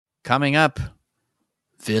coming up,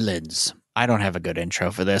 villains. I don't have a good intro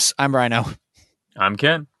for this. I'm Rhino. I'm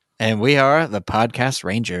Ken. And we are the Podcast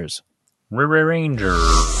Rangers. Ranger.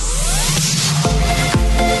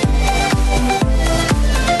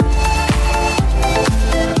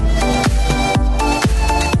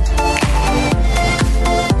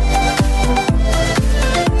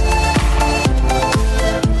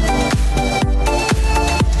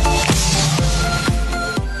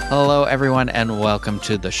 Hello, everyone, and welcome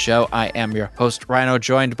to the show. I am your host, Rhino,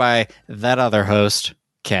 joined by that other host,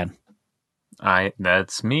 Ken.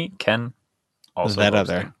 That's me, Ken. Also that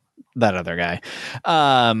hosting. other guy.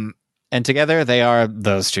 And together they are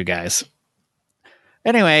those two guys.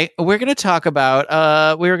 Anyway, we're going to talk about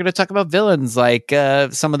villains, like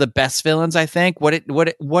some of the best villains, I think.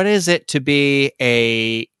 What is it to be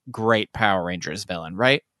a great Power Rangers villain,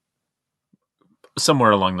 right?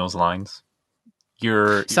 Somewhere along those lines.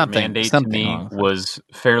 Your mandate to me was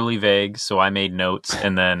fairly vague, so I made notes,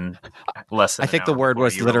 and then less than I think the word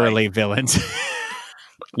was literally villains.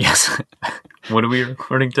 Yes. What are we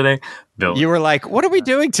recording today? Villains. You were like, what are we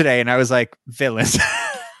doing today? And I was like, villains.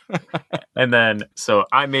 And then, so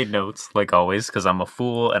I made notes, like always, because I'm a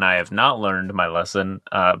fool, and I have not learned my lesson,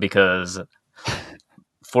 because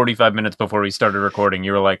 45 minutes before we started recording,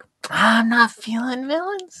 you were like, I'm not feeling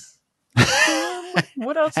villains.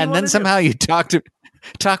 What else? And then somehow you talked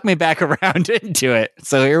me back around into it.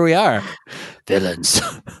 So here we are, villains.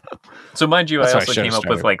 So mind you, I also came up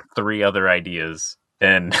with like 3 other ideas,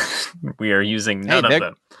 and we are using none of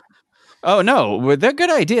them. Oh no, they're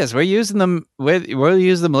good ideas. We're using them. We'll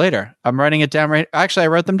use them later. I'm writing it down right. Actually, I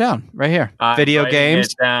wrote them down right here. Video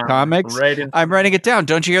games, comics. I'm writing it down.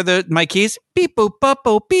 Don't you hear my keys? Beep boop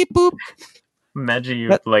boop beep boop. Imagine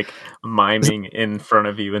you like miming in front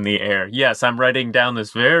of you in the air. Yes, I'm writing down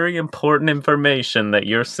this very important information that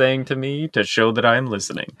you're saying to me to show that I'm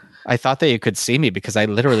listening. I thought that you could see me because I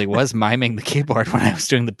literally was miming the keyboard when I was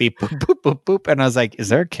doing the beep boop boop boop boop, and I was like, "Is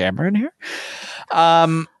there a camera in here?"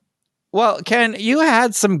 Well, Ken, you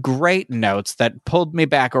had some great notes that pulled me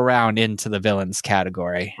back around into the villains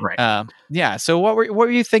category. Right. Yeah. So what were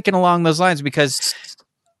you thinking along those lines? Because,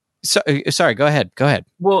 sorry, go ahead.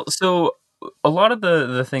 Well, so a lot of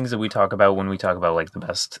the things that we talk about when we talk about like the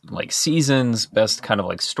best like seasons, best kind of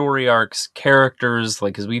like story arcs, characters,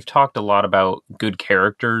 like because we've talked a lot about good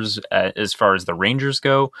characters as far as the Rangers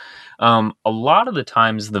go. A lot of the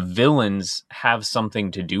times the villains have something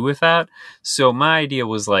to do with that. So my idea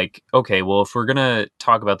was like, okay, well, if we're gonna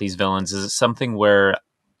talk about these villains, is it something where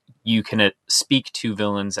you can speak to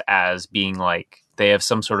villains as being like they have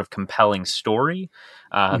some sort of compelling story?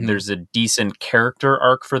 There's a decent character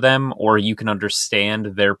arc for them, or you can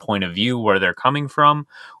understand their point of view, where they're coming from,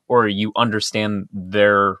 or you understand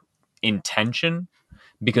their intention,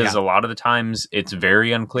 because a lot of the times it's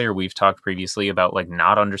very unclear. We've talked previously about like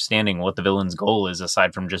not understanding what the villain's goal is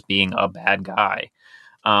aside from just being a bad guy.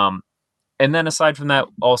 And then aside from that,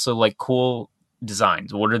 also like cool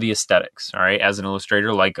designs. What are the aesthetics? All right. As an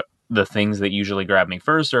illustrator, like the things that usually grab me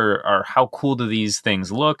first are how cool do these things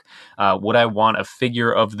look? Would I want a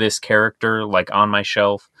figure of this character like on my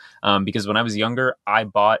shelf? Because when I was younger, I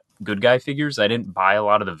bought good guy figures. I didn't buy a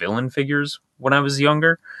lot of the villain figures when I was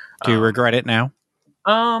younger. Do you regret it now?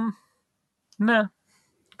 Nah,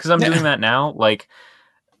 because I'm doing that now. Like,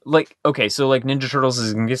 okay, so like Ninja Turtles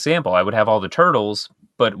is an example. I would have all the turtles,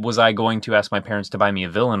 but was I going to ask my parents to buy me a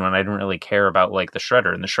villain when I didn't really care about like the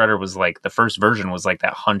Shredder? And the Shredder was like, the first version was like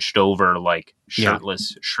that hunched over, like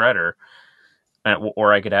shirtless Shredder.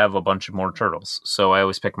 Or I could have a bunch of more turtles. So I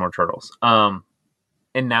always pick more turtles. And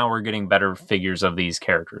now we're getting better figures of these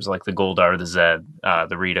characters, like the Goldar, the Zed,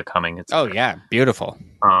 the Rita coming. Oh yeah, beautiful.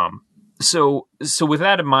 So with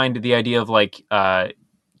that in mind, the idea of like,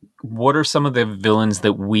 what are some of the villains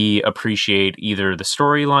that we appreciate either the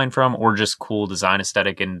storyline from or just cool design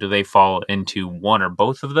aesthetic, and do they fall into one or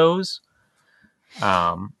both of those?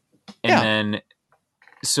 Then,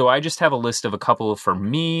 so I just have a list of a couple for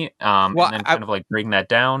me, and then kind of like breaking that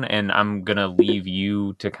down, and I'm going to leave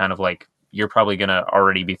you to kind of like, you're probably going to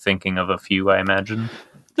already be thinking of a few, I imagine.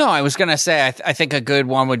 No, I was going to say, I think a good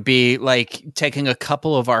one would be like taking a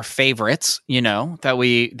couple of our favorites, you know, that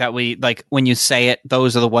we like when you say it,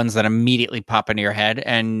 those are the ones that immediately pop into your head,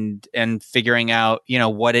 and figuring out, you know,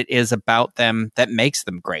 what it is about them that makes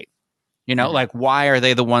them great. You know, like why are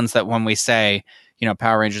they the ones that when we say, you know,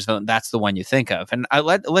 Power Rangers villain, that's the one you think of. And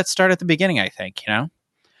let's start at the beginning, I think, you know.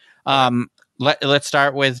 Let's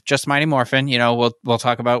start with just Mighty Morphin. You know, we'll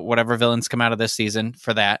talk about whatever villains come out of this season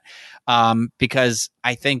for that, because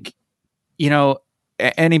I think, you know,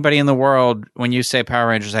 anybody in the world, when you say Power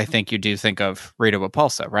Rangers, I think you do think of Rita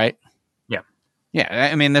Repulsa, right? Yeah. Yeah,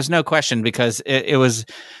 I mean, there's no question because it was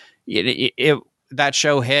that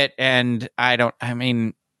show hit, and I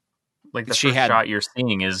mean, Like the she first had. shot you're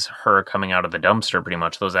seeing is her coming out of the dumpster, pretty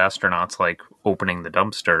much. Those astronauts like opening the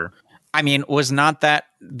dumpster. I mean, was not that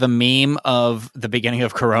the meme of the beginning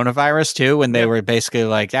of coronavirus too, when they were basically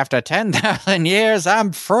like, after 10,000 years,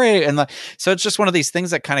 I'm free. And so it's just one of these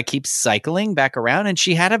things that kind of keeps cycling back around. And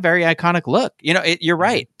she had a very iconic look. You know, you're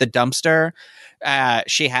right. The dumpster,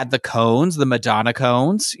 she had the cones, the Madonna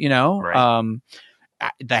cones, you know,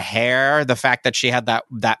 the hair, the fact that she had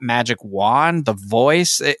that magic wand, the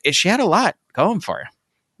voice, she had a lot going for her.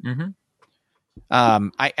 Mm-hmm.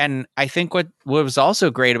 I think what was also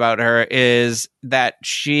great about her is that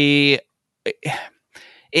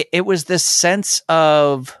it was this sense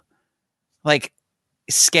of like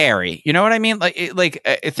scary. You know what I mean? Like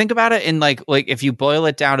think about it in like if you boil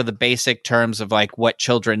it down to the basic terms of like what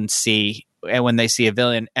children see and when they see a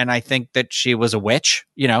villain. And I think that she was a witch,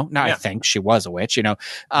 you know, I think she was a witch, you know?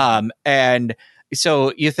 And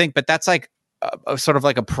so you think, but that's like, a sort of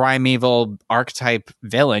like a primeval archetype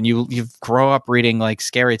villain. You grow up reading like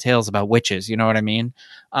scary tales about witches. You know what I mean?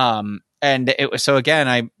 And it was, so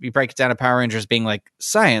again, you break it down to Power Rangers being like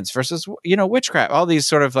science versus, you know, witchcraft, all these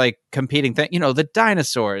sort of like competing things, you know, the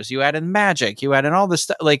dinosaurs, you add in magic, you add in all this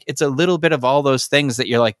stuff. Like it's a little bit of all those things that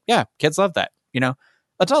you're like, yeah, kids love that, you know,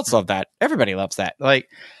 adults love that. Everybody loves that.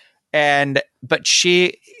 Like, but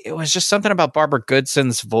it was just something about Barbara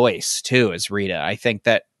Goodson's voice too, as Rita. I think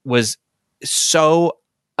that was so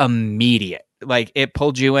immediate. Like it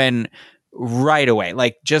pulled you in right away.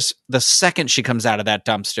 Like just the second she comes out of that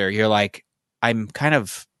dumpster, you're like, I'm kind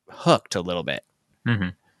of hooked a little bit. Mm-hmm.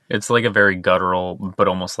 It's like a very guttural, but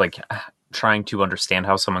almost like trying to understand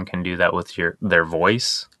how someone can do that with their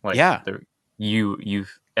voice. Like, yeah, you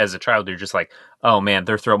as a child, you're just like, oh man,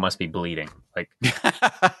 their throat must be bleeding. Like,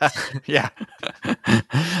 yeah.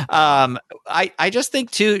 I just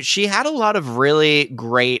think too, she had a lot of really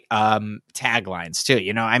great taglines too.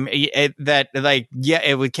 You know,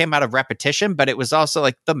 it came out of repetition, but it was also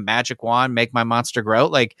like the magic wand, make my monster grow.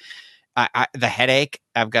 Like the headache,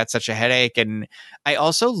 I've got such a headache. And I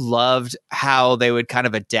also loved how they would kind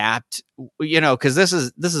of adapt, you know, because this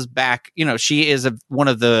is back, you know, she is one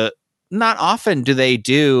of the, not often do they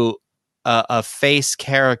do a face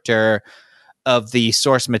character of the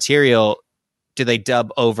source material. Do they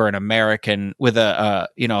dub over an American with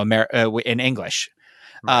in English?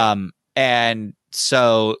 Right. And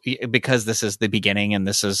so because this is the beginning and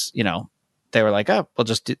this is, you know, they were like, oh, we'll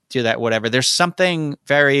just do that, whatever. There's something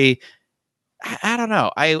very, I don't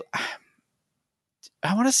know. I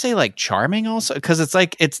want to say like charming also, because it's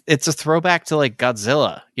like, it's a throwback to like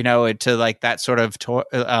Godzilla, you know, to like that sort of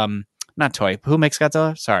not toy. Who makes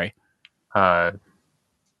Godzilla? Sorry.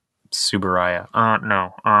 Subaraya.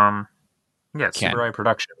 No. Yeah, Subaraya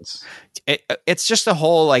Productions. It's just a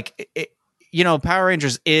whole like, you know, Power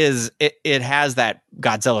Rangers it has that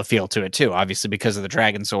Godzilla feel to it too, obviously because of the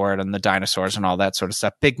Dragon Sword and the dinosaurs and all that sort of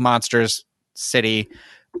stuff. Big monsters, city,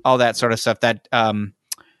 all that sort of stuff. That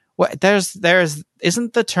there's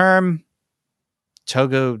isn't the term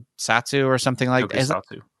Tokusatsu or something like that?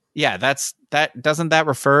 Yeah, that doesn't that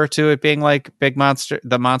refer to it being like big monster,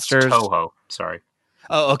 the monsters? Toho, sorry.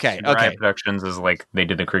 Oh, okay. Subaraya Productions is like they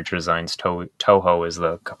did the creature designs. Toho is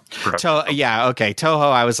the production. Yeah, okay.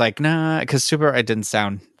 Toho, I was like, nah, because it didn't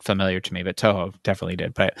sound familiar to me, but Toho definitely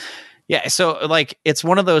did. But yeah, so like it's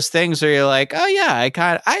one of those things where you're like, oh yeah,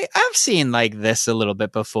 I've seen like this a little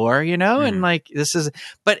bit before, you know, and like this is,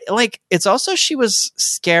 but like it's also she was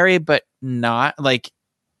scary, but not like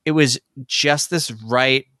it was just this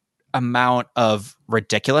right amount of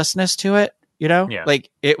ridiculousness to it. You know,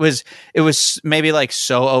 like it was maybe like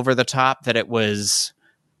so over the top that it was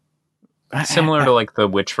similar to like the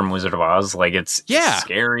witch from Wizard of Oz. Like it's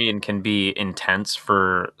scary and can be intense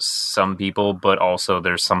for some people, but also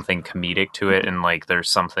there's something comedic to it. And like,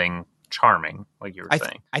 there's something charming, like you were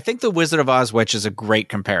saying. I think the Wizard of Oz witch is a great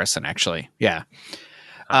comparison, actually. Yeah.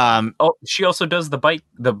 She also does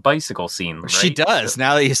the bicycle scene. Right? She does.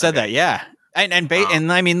 Now that you said that. Yeah.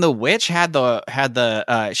 And I mean the witch had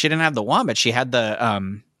the she didn't have the wand, but she had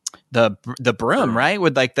the broom, right?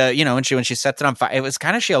 With like the, you know, when she sets it on fire, it was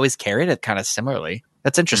kind of, she always carried it kind of similarly.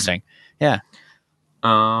 That's interesting. Yeah.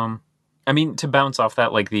 I mean, to bounce off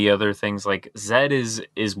that, like the other things, like Zed is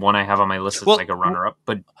one I have on my list as like a runner up,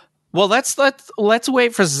 but well, let's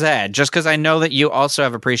wait for Zed, just because I know that you also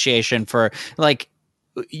have appreciation for like.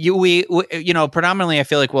 We you know, predominantly I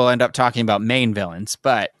feel like we'll end up talking about main villains,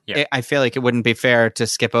 but I feel like it wouldn't be fair to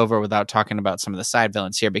skip over without talking about some of the side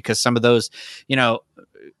villains here, because some of those, you know,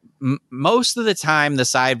 most of the time the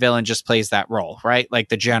side villain just plays that role, right? Like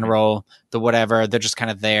the general, the whatever, they're just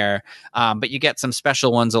kind of there. But you get some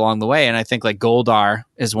special ones along the way, and I think like Goldar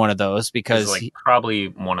is one of those because like probably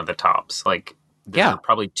one of the tops. Like there are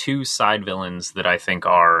probably two side villains that I think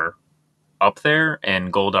are up there,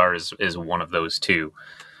 and Goldar is one of those two.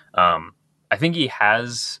 I think he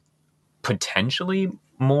has potentially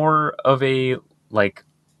more of a like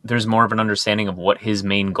there's more of an understanding of what his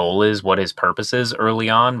main goal is, what his purpose is early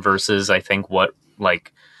on versus I think what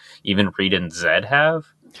like even Reed and Zed have.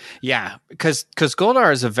 Yeah, because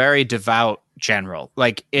Goldar is a very devout general.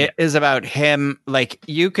 Like it is about him. Like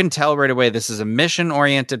you can tell right away, this is a mission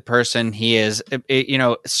oriented person. He is,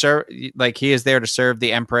 like he is there to serve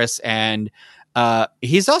the Empress, and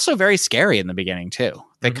he's also very scary in the beginning too.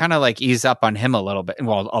 They kind of like ease up on him a little bit,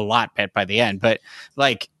 well, a lot bit by the end, but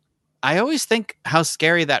like. I always think how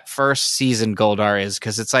scary that first season Goldar is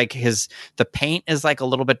because it's like the paint is like a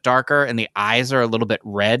little bit darker and the eyes are a little bit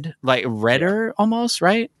red, like redder almost,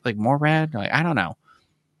 right? Like more red. Like I don't know.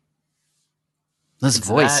 His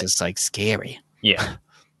voice is like scary. Yeah.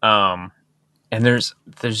 And there's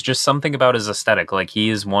just something about his aesthetic. Like he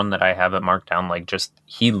is one that I have it marked down. Like just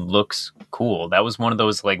he looks cool. That was one of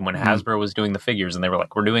those like when Hasbro was doing the figures and they were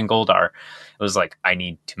like, we're doing Goldar. It was like I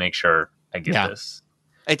need to make sure I get this.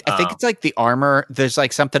 I think it's like the armor. There's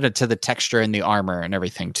like something to the texture in the armor and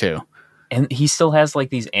everything too. And he still has like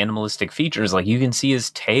these animalistic features. Like you can see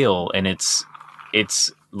his tail and it's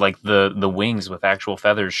like the wings with actual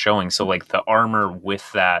feathers showing. So like the armor with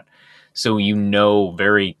that. So you know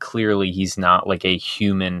very clearly he's not like a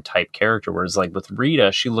human type character. Whereas like with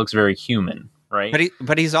Rita, she looks very human, right?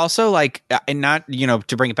 But he's also like, and not,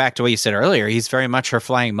 to bring it back to what you said earlier, he's very much her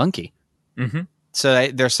flying monkey. Mm-hmm. So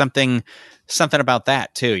there's something about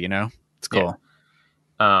that too, it's cool.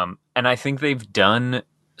 Yeah. And I think they've done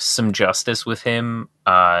some justice with him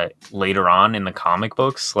later on in the comic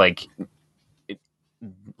books, like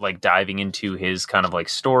diving into his kind of like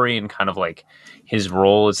story and kind of like his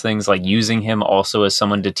role as things, like using him also as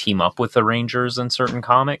someone to team up with the Rangers in certain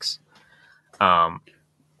comics.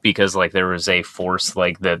 Because like there was a force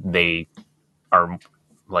like that they are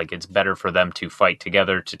like, it's better for them to fight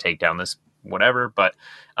together to take down this whatever, but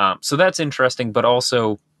so that's interesting. But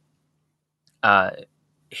also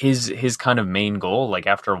his kind of main goal, like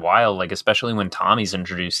after a while, like especially when Tommy's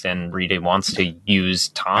introduced and Rita wants to use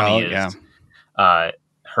Tommy as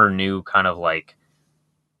her new kind of like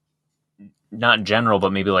not general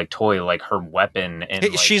but maybe like toy, like her weapon, and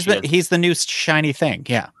like, he's the new shiny thing.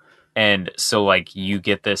 And so like you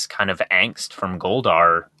get this kind of angst from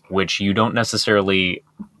Goldar which you don't necessarily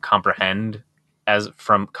comprehend as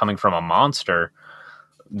from coming from a monster,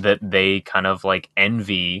 that they kind of like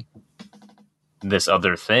envy this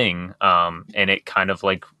other thing. And it kind of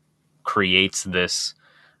like creates this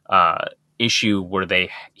issue where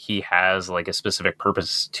he has like a specific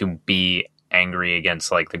purpose to be angry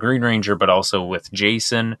against like the Green Ranger, but also with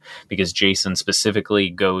Jason, because Jason specifically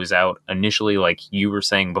goes out initially, like you were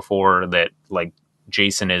saying before, that like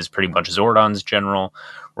Jason is pretty much Zordon's general,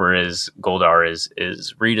 whereas Goldar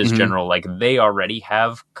is Rita's general. Like they already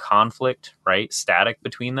have conflict, right? Static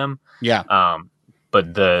between them. Yeah.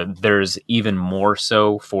 But there's even more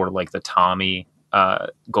so for like the Tommy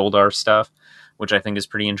Goldar stuff, which I think is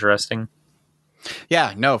pretty interesting.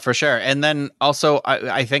 Yeah, no, for sure. And then also,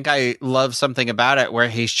 I think I love something about it where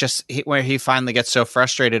where he finally gets so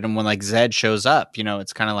frustrated, and when like Zed shows up,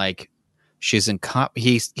 it's kind of like she's in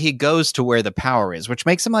he goes to where the power is, which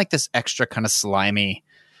makes him like this extra kind of slimy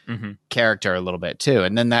character a little bit too.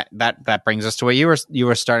 And then that brings us to what you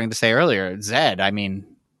were starting to say earlier, Zed. I mean,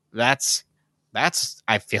 that's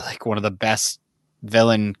I feel like one of the best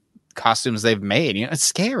villain costumes they've made. It's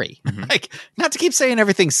scary. Like, not to keep saying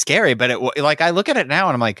everything's scary, but like I look at it now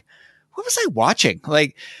and I'm like, what was I watching?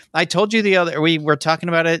 Like I told you we were talking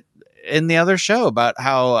about it in the other show about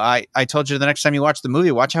how I told you the next time you watch the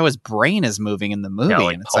movie, watch how his brain is moving in the movie. Yeah,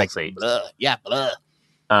 like and it's pulsate. like,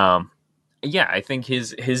 blah. Yeah, I think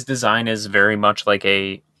his design is very much like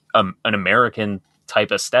an American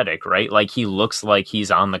type aesthetic, right? Like he looks like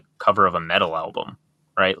he's on the cover of a metal album,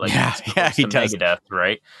 right? Like he does. Megadeth,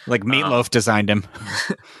 right? Like Meatloaf designed him.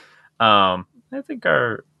 I think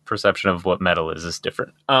our perception of what metal is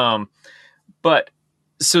different. But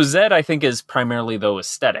so Zed, I think, is primarily though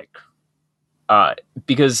aesthetic,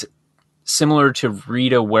 because similar to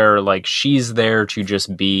Rita, where like she's there to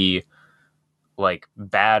just be like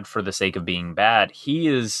bad for the sake of being bad,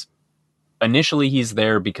 he's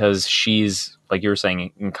there because she's, like you were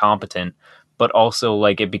saying, incompetent, but also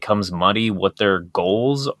like it becomes muddy what their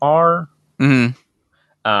goals are. Mm-hmm.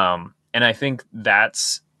 And I think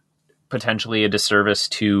that's potentially a disservice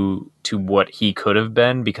to what he could have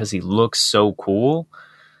been because he looks so cool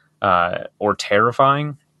or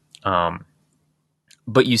terrifying.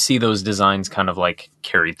 But you see those designs kind of like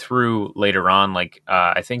carried through later on. Like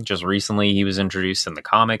I think just recently he was introduced in the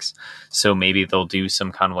comics, so maybe they'll do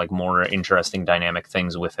some kind of like more interesting dynamic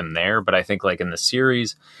things with him there. But I think like in the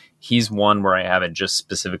series, he's one where I have it just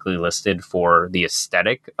specifically listed for the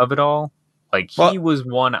aesthetic of it all. Like he was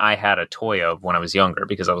one I had a toy of when I was younger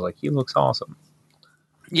because I was like, he looks awesome.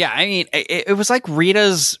 Yeah, I mean, it was like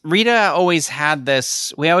Rita always had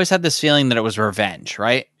this. We always had this feeling that it was revenge,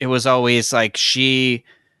 right? It was always like she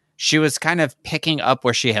was kind of picking up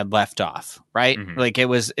where she had left off, right? Mm-hmm. Like it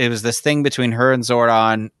was this thing between her and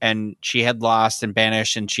Zordon, and she had lost and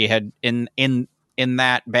banished, and she had in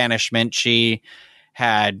that banishment, she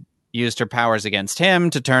had used her powers against him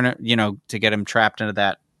to turn, to get him trapped into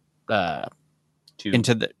that.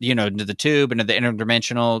 Into the into the tube, into the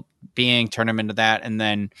interdimensional being, turn him into that, and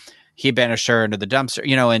then he banished her into the dumpster,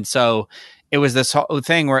 and so it was this whole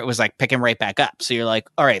thing where it was like picking right back up. So you're like,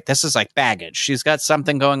 all right, this is like baggage. She's got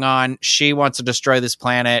something going on. She wants to destroy this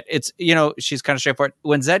planet. It's she's kind of straightforward.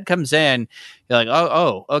 When Zed comes in, you're like,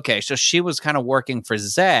 oh, okay. So she was kind of working for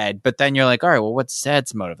Zed, but then you're like, all right, well, what's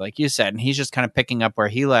Zed's motive? Like you said, and he's just kind of picking up where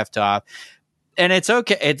he left off. And it's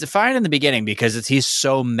okay. It's fine in the beginning because he's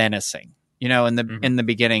so menacing. In the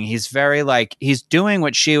beginning, he's very like he's doing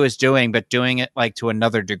what she was doing, but doing it like to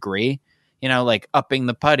another degree. Like upping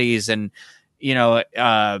the putties, and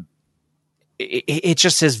it's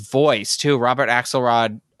just his voice too. Robert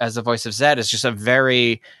Axelrod as the voice of Zed is just a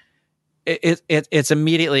very it's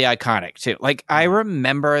immediately iconic too. Like I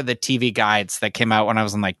remember the TV guides that came out when I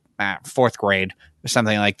was in like fourth grade or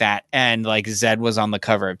something like that, and like Zed was on the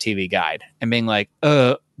cover of TV Guide and being like,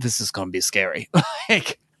 this is gonna be scary."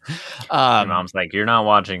 Like. My mom's like, "You're not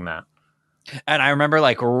watching that." And I remember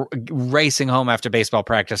like racing home after baseball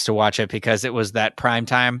practice to watch it because it was that prime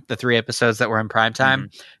time, the 3 episodes that were in prime time.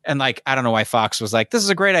 Mm-hmm. And like, I don't know why Fox was like, this is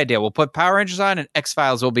a great idea. We'll put Power Rangers on and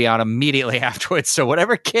X-Files will be on immediately afterwards. So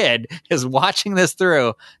whatever kid is watching this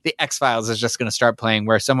through, the X-Files is just going to start playing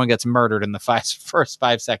where someone gets murdered in the first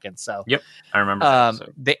 5 seconds. So yep, I remember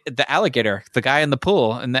the alligator, the guy in the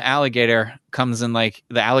pool, and the alligator comes in like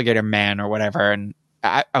the alligator man or whatever. And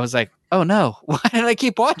I was like, oh no, why did I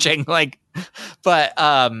keep watching? Like, but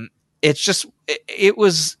it's just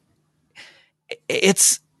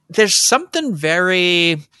there's something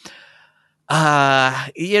very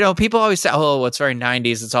people always say, oh, it's very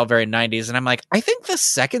 90s, it's all very 90s, and I'm like, I think the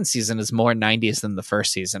second season is more 90s than the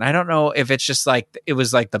first season. I don't know if it's just like it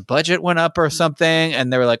was like the budget went up or something,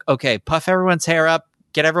 and they were like, okay, puff everyone's hair up,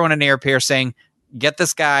 get everyone an ear piercing, get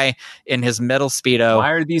this guy in his metal Speedo.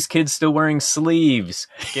 Why are these kids still wearing sleeves?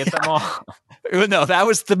 Get them off. No, that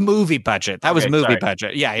was the movie budget. That was movie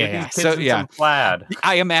budget. Yeah. So yeah, plaid.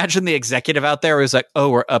 I imagine the executive out there was like, "Oh,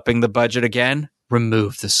 we're upping the budget again.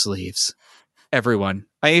 Remove the sleeves, everyone."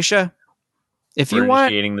 Aisha, if you want,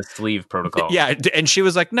 initiating the sleeve protocol. Yeah, and she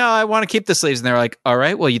was like, "No, I want to keep the sleeves." And they're like, "All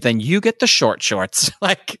right, well, then you get the short shorts.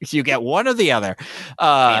 Like you get one or the other."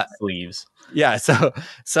 Sleeves. Yeah. So.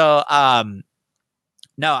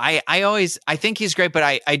 No, I think he's great, but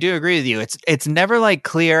I do agree with you. It's never like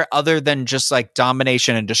clear other than just like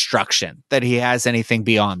domination and destruction that he has anything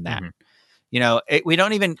beyond that. Mm-hmm. We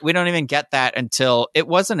don't even get that until it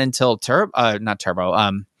wasn't until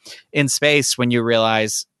In Space when you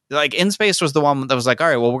realize like In Space was the one that was like, all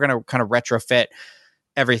right, well, we're going to kind of retrofit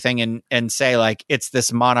everything and say like it's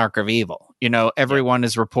this monarch of evil. Everyone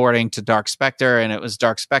is reporting to Dark Spectre, and it was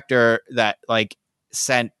Dark Spectre that like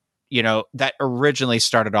sent. That originally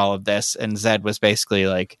started all of this, and Zed was basically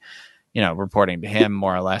like, reporting to him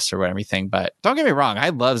more or less or everything. But don't get me wrong, I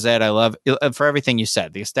love Zed. I love for everything you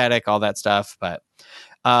said, the aesthetic, all that stuff. But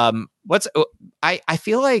I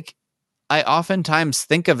feel like I oftentimes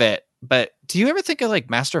think of it, but do you ever think of like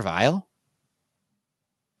Master Vile?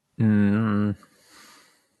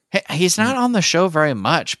 He's not on the show very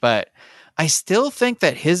much, but I still think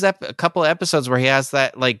that his a couple of episodes where he has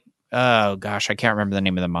that like, oh gosh, I can't remember the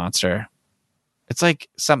name of the monster. It's like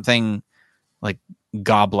something like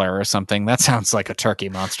Gobbler or something. That sounds like a turkey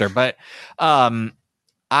monster, but I'm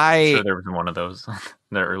sure there was one of those in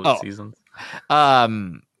the early seasons. I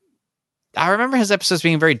remember his episodes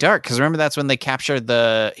being very dark because remember that's when he captured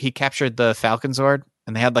the Falcon Zord,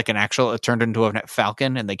 and they had like it turned into a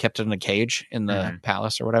falcon, and they kept it in a cage in the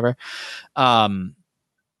palace or whatever. I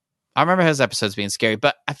remember his episodes being scary,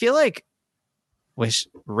 but I feel like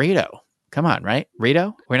Rito. Come on, right?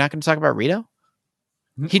 Rito? We're not going to talk about Rito?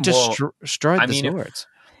 He destroyed the swords.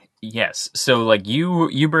 Yes. So like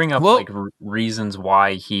you bring up like reasons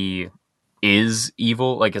why he is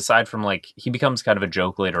evil. Like, aside from like he becomes kind of a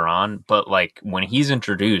joke later on, but like when he's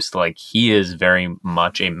introduced, like he is very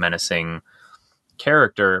much a menacing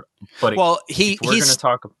character. But Well, if we're going to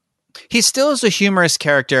talk, he still is a humorous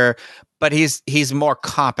character, but he's more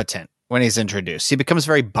competent when he's introduced. He becomes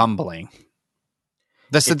very bumbling.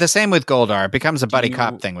 The same with Goldar. It becomes a buddy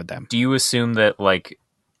cop thing with them. Do you assume that like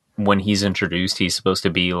when he's introduced, he's supposed to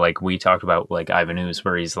be like we talked about, like Ivan Ooze,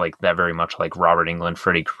 where he's like that very much like Robert Englund,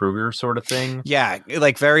 Freddy Krueger sort of thing? Yeah,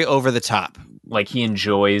 like very over the top. Like he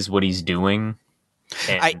enjoys what he's doing.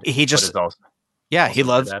 And he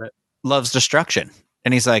loves destruction,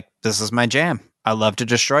 and he's like, "This is my jam. I love to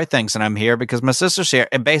destroy things, and I'm here because my sister's here."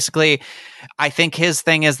 And basically, I think his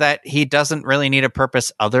thing is that he doesn't really need a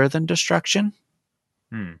purpose other than destruction.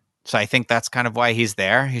 So I think that's kind of why he's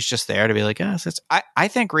there. He's just there to be like, yes. I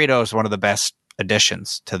think Rito is one of the best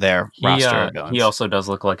additions to their roster of villains. He also does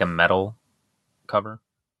look like a metal cover.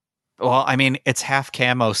 Well, I mean, it's half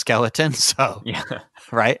camo skeleton, so yeah,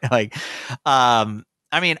 right. Like,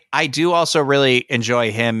 I mean, I do also really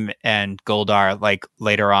enjoy him and Goldar. Like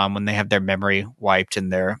later on when they have their memory wiped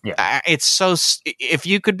and it's so. If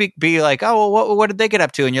you could be like, oh, well, what did they get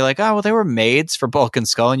up to? And you're like, oh, well, they were maids for Bulk and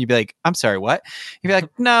Skull, and you'd be like, I'm sorry, what? You'd be like,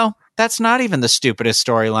 no, that's not even the stupidest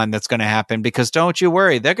storyline that's going to happen, because don't you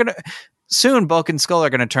worry, they're gonna soon. Bulk and Skull are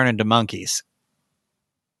going to turn into monkeys.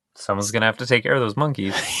 Someone's going to have to take care of those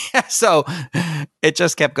monkeys. So it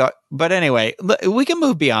just kept going. But anyway, we can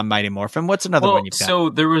move beyond Mighty Morphin. What's another one you've got? So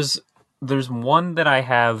there's one that I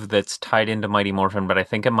have that's tied into Mighty Morphin, but I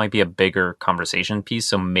think it might be a bigger conversation piece.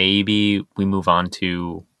 So maybe we move on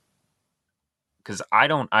to, because I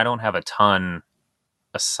don't have a ton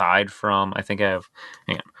aside from, I think I have,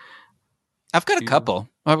 hang on. I've got a couple.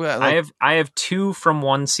 I have two from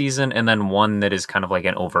one season and then one that is kind of like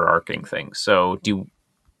an overarching thing. So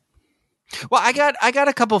Well, I got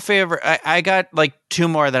a couple favorite. I got like two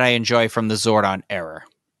more that I enjoy from the Zordon era.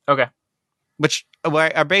 Okay, which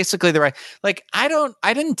are basically the right. Like I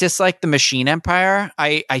didn't dislike the Machine Empire.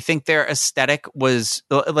 I think their aesthetic was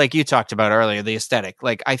like you talked about earlier. The aesthetic,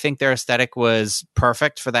 like I think their aesthetic was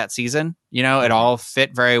perfect for that season. You know, it all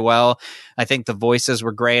fit very well. I think the voices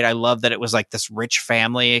were great. I love that it was like this rich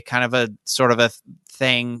family kind of a sort of a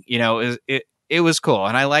thing. You know, it was cool.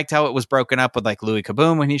 And I liked how it was broken up with like Louis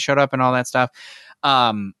Kaboom when he showed up and all that stuff.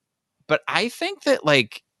 But I think that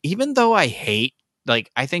like, even though I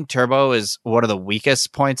think Turbo is one of the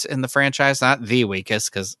weakest points in the franchise, not the weakest,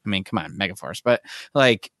 because I mean, come on, Megaforce, but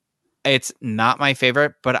like, it's not my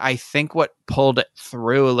favorite, but I think what pulled it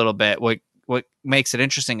through a little bit, what makes it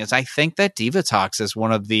interesting is I think that Divatox is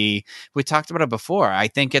one of we talked about it before. I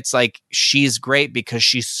think it's like, she's great because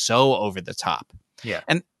she's so over the top. Yeah.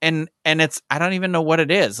 And it's, I don't even know what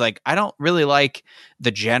it is. Like, I don't really like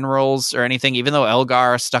the generals or anything, even though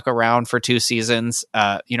Elgar stuck around for 2 seasons.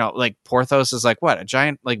 You know, like Porthos is like, what, a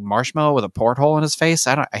giant like marshmallow with a porthole in his face?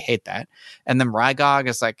 I hate that. And then Rygog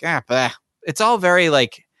is like, but it's all very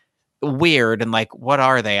like weird and like, what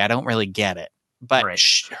are they? I don't really get it. But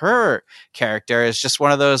her character is just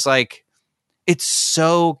one of those, like, it's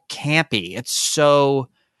so campy. It's so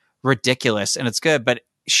ridiculous and it's good, but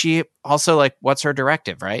she also, like, what's her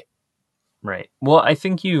directive, right? Right. Well, I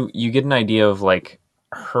think you get an idea of like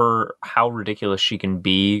how ridiculous she can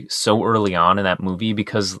be so early on in that movie,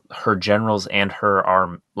 because her generals and her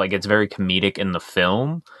are like, it's very comedic in the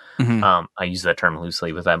film. Mm-hmm. I use that term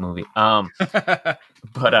loosely with that movie. But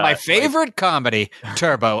my favorite comedy,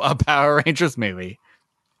 Turbo, a Power Rangers movie.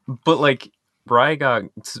 But like Rygog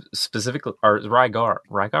specifically, or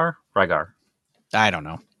Rygar. I don't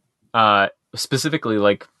know. Specifically,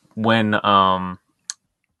 like when I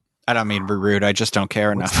don't mean be rude. I just don't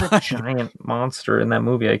care enough. What's the giant monster in that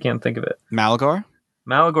movie? I can't think of it. Malagor.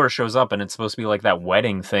 Malagor shows up, and it's supposed to be like that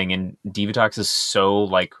wedding thing, and Divatox is so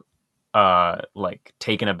like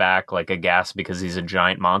taken aback, like aghast, because he's a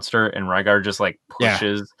giant monster, and Rygar just like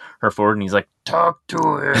pushes her forward, and he's like, "Talk to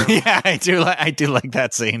him." Yeah, I do like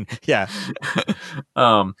that scene. Yeah.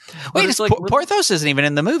 Wait, like, Porthos isn't even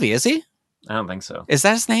in the movie, is he? I don't think so. Is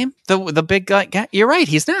that his name? The big guy? You're right.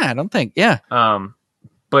 He's not. I don't think. Yeah.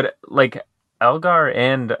 But like Elgar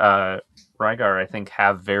and Rygar, I think,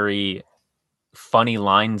 have very funny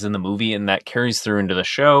lines in the movie, and that carries through into the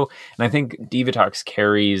show. And I think Divatox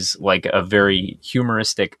carries like a very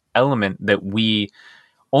humoristic element that we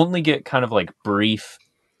only get kind of like brief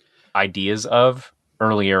ideas of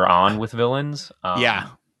earlier on with villains. Yeah.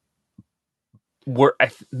 I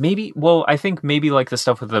think maybe like the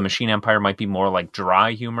stuff with the Machine Empire might be more like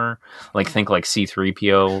dry humor, like think like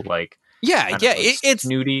C-3PO, like it's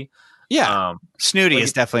snooty. Yeah. Snooty Like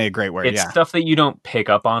is definitely a great word. it's Yeah. stuff that you don't pick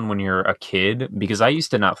up on when you're a kid, because I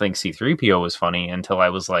used to not think C3PO was funny until I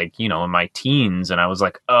was like, in my teens, and I was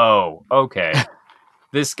like, oh, okay,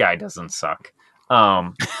 this guy doesn't suck.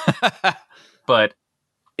 But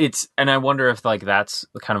and I wonder if like that's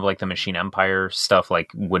kind of like the Machine Empire stuff like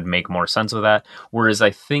would make more sense with that. Whereas I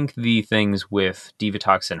think the things with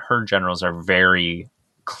Divatox and her generals are very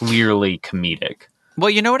clearly comedic. Well,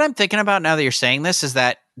 you know what I'm thinking about now that you're saying this is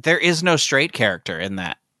that there is no straight character in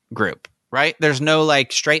that group, right? There's no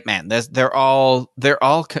like straight man. They're all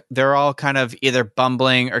kind of either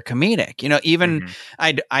bumbling or comedic. Even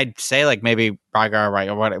I'd say like maybe Braga, right,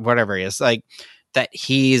 or whatever he is, like that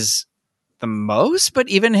he's the most, but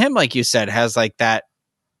even him, like you said, has like that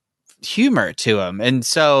humor to him. And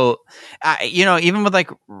so, even with like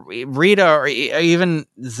Rita or even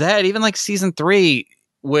Zed, even like season 3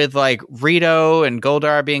 with like Rito and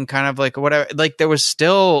Goldar being kind of like whatever, like there was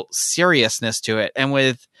still seriousness to it. And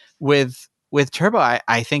with Turbo,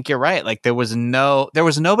 I think you're right. Like there was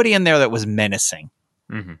nobody in there that was menacing.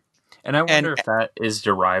 Mm-hmm. And I wonder if that is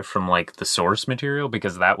derived from like the source material,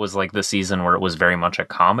 because that was like the season where it was very much a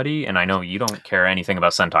comedy. And I know you don't care anything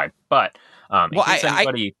about Sentai, but in case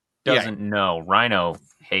anybody doesn't know, Rhino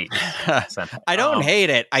hates Sentai. I don't hate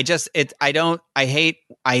it. I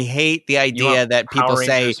hate the idea that people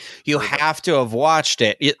say you have to have watched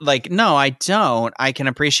it. Like, no, I don't. I can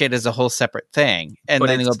appreciate it as a whole separate thing. And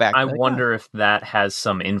then go back. I wonder if that has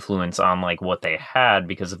some influence on like what they had,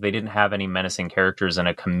 because if they didn't have any menacing characters in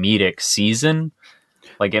a comedic season,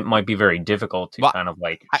 like it might be very difficult to kind of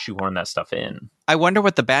like shoehorn that stuff in. I wonder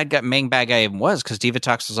what the main bad guy even was, because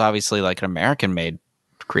Divatox was obviously like an American made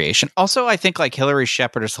creation. Also, I think like Hilary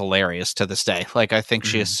Shepard is hilarious to this day. Like I think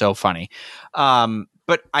she is so funny.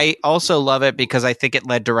 But I also love it because I think it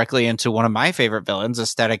led directly into one of my favorite villains,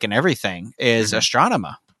 aesthetic and everything, is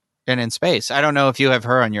Astronema and In Space. I don't know if you have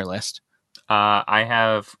her on your list. I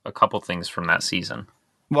have a couple things from that season.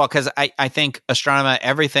 Well, because I think Astronema,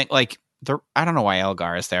 everything, like I don't know why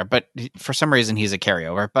Elgar is there, but for some reason he's a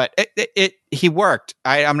carryover. But he worked.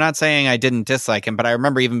 I'm not saying I didn't dislike him, but I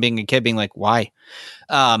remember even being a kid being like, why?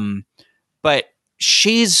 But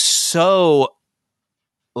she's so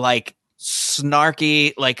like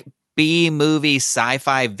snarky, like B-movie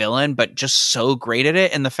sci-fi villain, but just so great at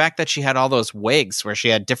it. And the fact that she had all those wigs where she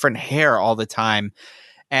had different hair all the time,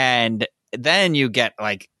 and then you get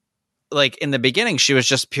like in the beginning she was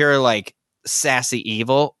just pure like sassy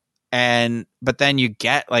evil. But then you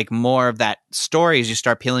get like more of that story as you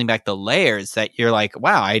start peeling back the layers, that you're like,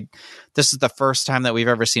 wow, this is the first time that we've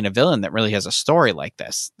ever seen a villain that really has a story like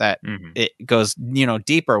this, that it goes,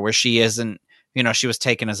 deeper, where she isn't, she was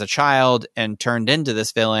taken as a child and turned into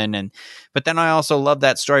this villain. But then I also love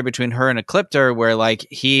that story between her and Ecliptor, where like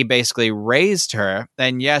he basically raised her,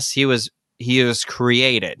 and yes, he was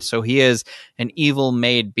created, so he is an evil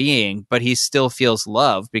made being, but he still feels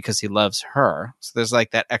love because he loves her. So there's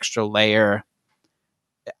like that extra layer.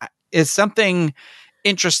 Is something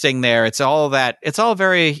interesting there. It's all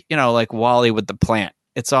very, like Wally with the plant.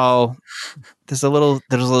 It's all there's a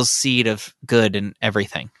little seed of good in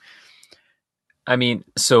everything. I mean,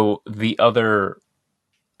 so the other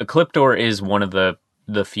Ecliptor is one of the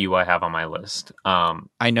few I have on my list.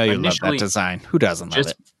 I know you love that design. Who doesn't love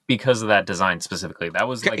it? Because of that design specifically. That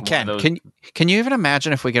was like Ken, one of those... can you even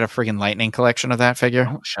imagine if we get a freaking lightning collection of that figure?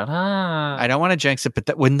 Oh, shut up. I don't want to jinx it, but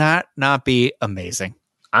that would not be amazing.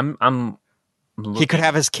 He could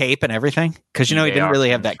have his cape and everything, because he didn't really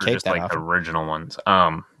have that cape, just that like often. The original ones.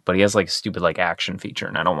 But he has like a stupid like action feature,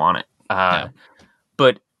 and I don't want it. No.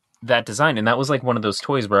 But that design, and that was like one of those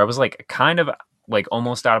toys where I was like kind of like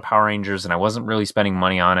almost out of Power Rangers, and I wasn't really spending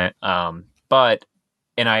money on it.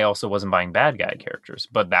 And I also wasn't buying bad guy characters,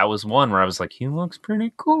 but that was one where I was like, he looks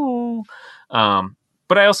pretty cool.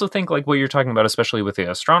 But I also think like what you're talking about, especially with the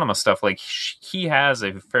Astronema stuff, like he has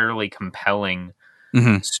a fairly compelling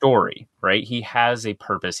story, right? He has a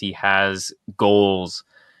purpose. He has goals.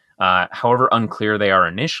 However unclear they are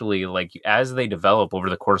initially, like as they develop over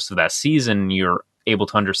the course of that season, you're able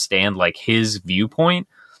to understand like his viewpoint.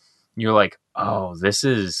 You're like, oh, this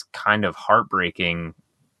is kind of heartbreaking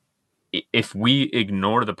if we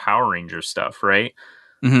ignore the Power Ranger stuff, right?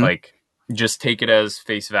 Like just take it as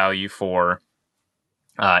face value for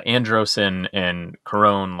Andros and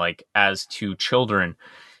Corone, like as two children,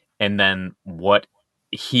 and then what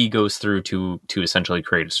he goes through to essentially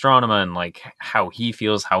create Astronema, and like how he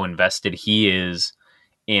feels, how invested he is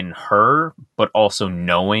in her, but also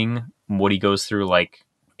knowing what he goes through, like,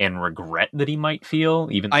 and regret that he might feel,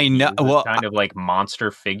 even though he was this kind of like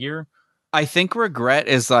monster figure. I think regret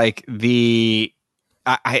is like the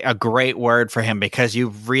a great word for him, because you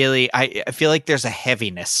really, I feel like there's a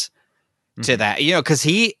heaviness to that, because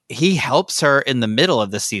he helps her in the middle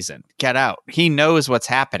of the season get out. He knows what's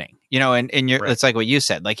happening, and it's like what you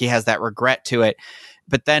said, like he has that regret to it.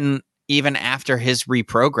 But then even after his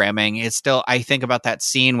reprogramming, it's still, I think about that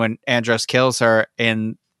scene when Andros kills her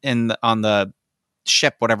on the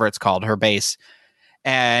ship, whatever it's called, her base.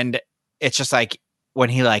 And it's just like, when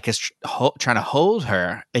he like is trying to hold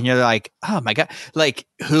her, and you're like, oh my God, like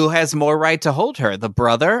who has more right to hold her, the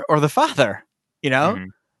brother or the father,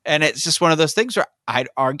 And it's just one of those things where I'd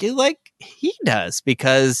argue like he does,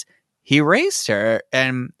 because he raised her,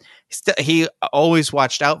 and he always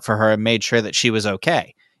watched out for her and made sure that she was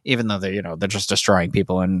okay, even though they're just destroying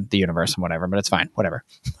people in the universe and whatever, but it's fine. Whatever.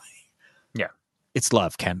 Yeah. It's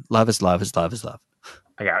love, Ken. Love is love is love is love.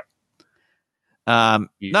 I got it.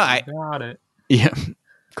 I got it. Yeah.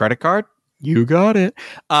 Credit card? You got it.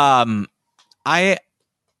 I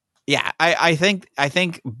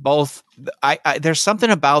think both. There's something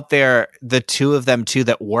about the two of them too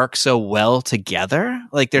that work so well together.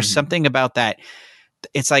 Like there's something about that.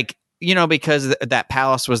 It's like, because that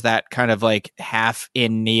palace was that kind of like half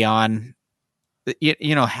in neon,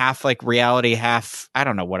 half like reality, half, I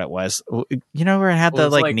don't know what it was. Where it had the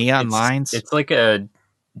like neon lines. It's like a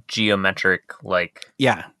geometric, like,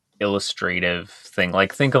 yeah, illustrative thing.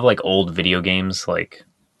 Like think of like old video games, like,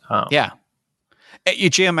 yeah.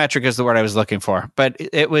 Geometric is the word I was looking for, but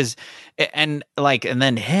it was, and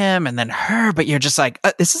then him and then her, but you're just like,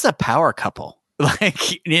 this is a power couple.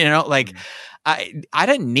 Like, I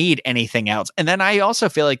didn't need anything else. And then I also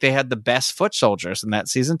feel like they had the best foot soldiers in that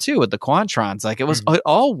season too, with the Quantrons. Like it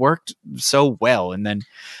all worked so well. And then,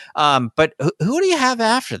 but who do you have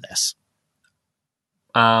after this?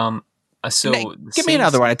 So give me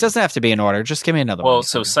another one. It doesn't have to be in order. Just give me another one. Well,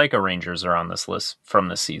 so Psycho Rangers are on this list from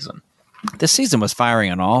this season. This season was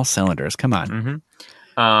firing on all cylinders. Come on.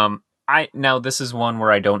 Now this is one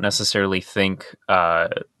where I don't necessarily think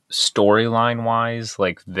storyline wise,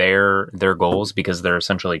 like their goals, because they're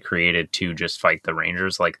essentially created to just fight the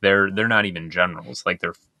Rangers. Like they're not even generals. Like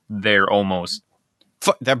they're almost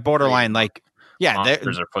they're borderline like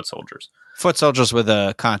monsters or foot soldiers. Foot soldiers with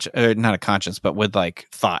a conscience, not a conscience, but with like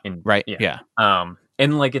thought, right? Yeah.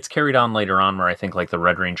 And like it's carried on later on, where I think like the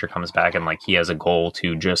Red Ranger comes back and like he has a goal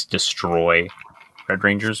to just destroy Red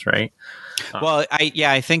Rangers, right? Well,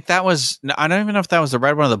 I think that was, I don't even know if that was the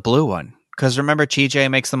red one or the blue one, because remember Chi-J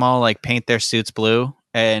makes them all like paint their suits blue,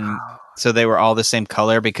 and so they were all the same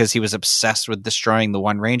color because he was obsessed with destroying the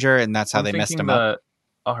one Ranger, and that's how they messed him up.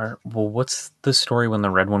 Well, what's the story when the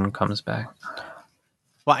red one comes back?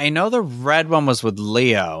 Well, I know the red one was with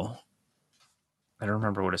Leo. I don't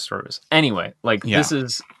remember what his story was. Anyway, this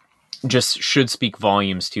is just should speak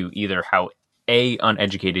volumes to either how A,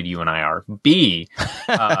 uneducated you and I are, B,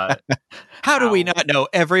 how do we not know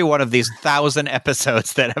every one of these 1,000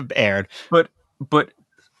 episodes that have aired? But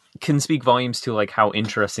can speak volumes to like how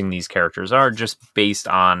interesting these characters are, just based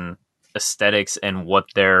on aesthetics and what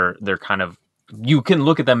they're kind of, you can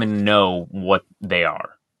look at them and know what they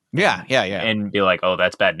are. Yeah. And be like, oh,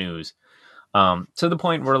 that's bad news. To the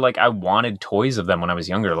point where like I wanted toys of them when I was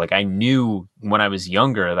younger. Like I knew when I was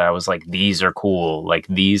younger that I was like, these are cool. Like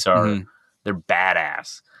these are, they're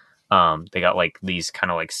badass. They got like these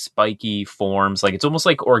kind of like spiky forms. Like it's almost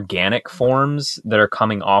like organic forms that are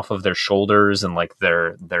coming off of their shoulders and like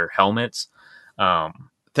their helmets. They're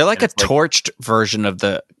like a torched version of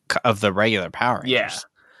the regular Power Rangers.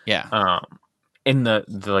 Yeah. And the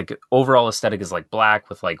like overall aesthetic is like black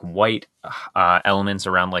with like white elements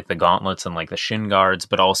around like the gauntlets and like the shin guards,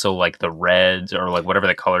 but also like the reds or like whatever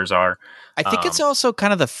the colors are. I think it's also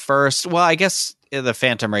kind of the first, well, I guess the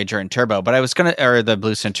Phantom Ranger and Turbo, but I was going to, or the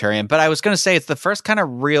Blue Centurion, but I was going to say it's the first kind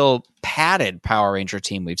of real padded Power Ranger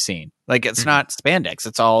team we've seen. Like it's not spandex.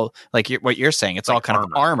 It's all like what you're saying. It's like all kind of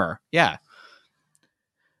armor. Yeah.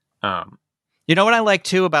 You know what I like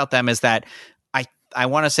too about them is that I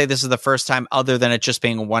want to say this is the first time, other than it just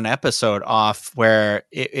being one episode off, where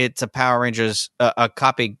it's a Power Rangers, a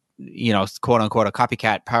copy, quote unquote, a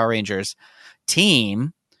copycat Power Rangers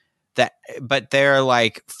team but they're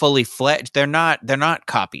like fully fledged. They're not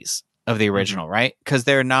copies of the original, right? Because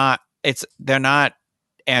they're not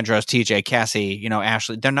Andros, TJ, Cassie,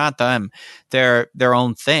 Ashley. They're not them. They're their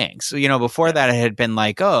own things. So, before that, it had been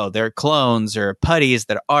like, oh, they're clones or putties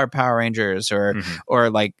that are Power Rangers, or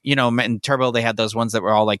like, in Turbo, they had those ones that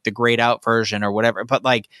were all like the grayed out version or whatever. But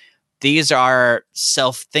like, these are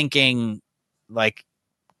self-thinking like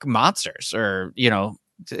monsters, or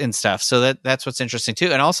and stuff. So that's what's interesting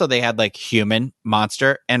too. And also, they had like human,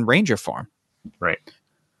 monster, and Ranger form. Right.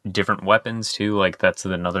 Different weapons too. Like that's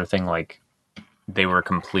another thing. Like they were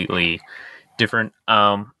completely different.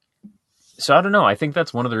 So I don't know. I think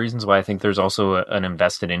that's one of the reasons why I think there's also an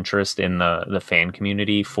invested interest in the fan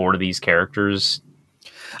community for these characters.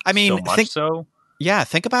 I mean, so much so. Yeah,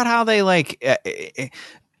 think about how they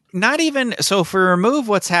not even so. If we remove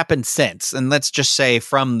what's happened since, and let's just say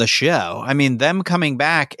from the show, I mean, them coming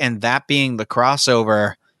back and that being the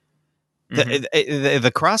crossover,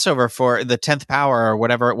 the crossover for the 10th Power or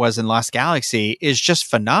whatever it was in Lost Galaxy is just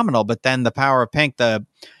phenomenal. But then the Power of Pink,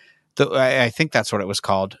 I think that's what it was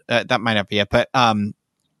called. That might not be it, but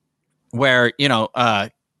where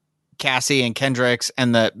Cassie and Kendricks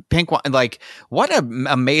and the pink one, like, what an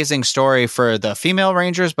amazing story for the female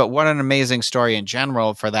Rangers, but what an amazing story in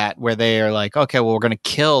general for that, where they are like, okay, well, we're going to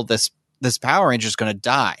kill this Power Ranger is going to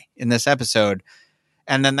die in this episode.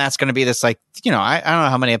 And then that's going to be this, like, I don't know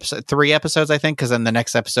how many episodes, 3 episodes, I think, because then the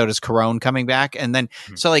next episode is Corone coming back. And then,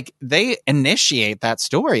 so like they initiate that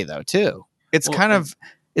story though, too. It's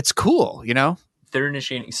it's cool, They're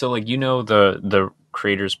initiating. So like, the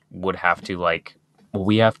creators would have to like, well,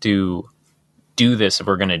 we have to do this if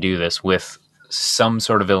we're going to do this with some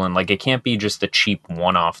sort of villain. Like, it can't be just a cheap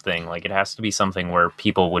one-off thing. Like, it has to be something where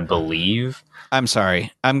people would believe. I'm sorry.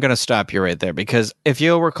 I'm going to stop you right there, because if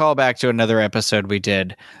you'll recall back to another episode we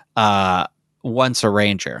did, Once a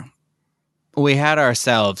Ranger, we had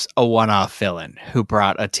ourselves a one-off villain who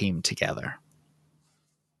brought a team together.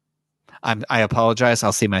 I apologize.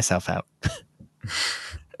 I'll see myself out.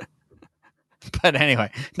 But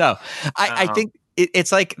anyway, no, I think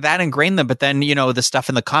it's like that ingrained them. But then, the stuff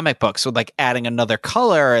in the comic books with like adding another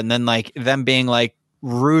color and then like them being like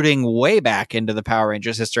rooting way back into the Power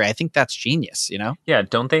Rangers history. I think that's genius, Yeah.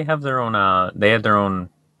 Don't they have their own, they had their own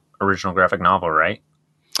original graphic novel, right?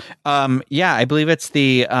 Yeah, I believe it's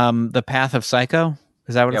the Path of Psycho.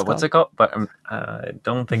 Is that what it's called? What's it called? But I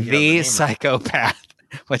don't think The Psychopath,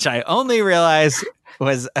 which I only realized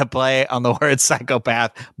was a play on the word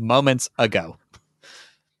psychopath moments ago.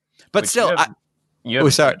 But still, you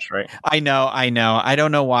have finished, right? I know. I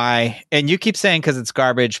don't know why. And you keep saying because it's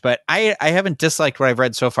garbage, but I haven't disliked what I've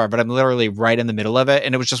read so far, but I'm literally right in the middle of it.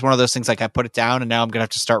 And it was just one of those things, like I put it down and now I'm going to have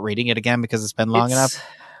to start reading it again because it's been long enough.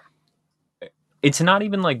 It's not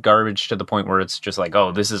even like garbage to the point where it's just like,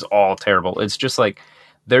 oh, this is all terrible. It's just like,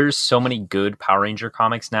 there's so many good Power Ranger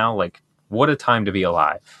comics now. Like, what a time to be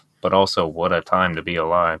alive. But also, what a time to be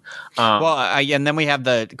alive. And then we have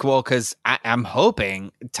because I'm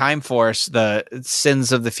hoping Time Force, the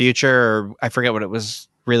Sins of the Future, or I forget what it was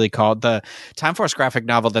really called, the Time Force graphic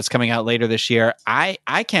novel that's coming out later this year. I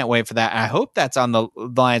can't wait for that. I hope that's on the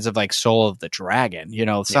lines of like Soul of the Dragon,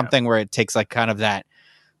 something where it takes like kind of that,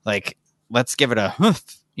 like, let's give it a hoof,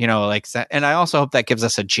 like that. And I also hope that gives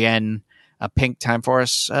us a pink Time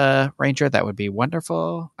Force Ranger. That would be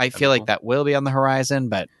wonderful. I feel like that will be on the horizon,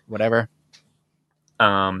 but whatever.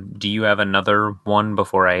 Do you have another one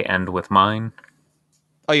before I end with mine?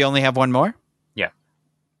 Oh, you only have one more? Yeah.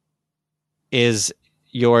 Is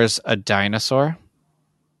yours a dinosaur?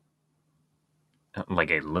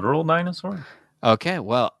 Like a literal dinosaur? Okay,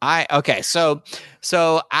 well, so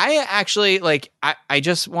I actually I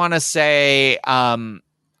just want to say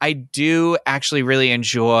I do actually really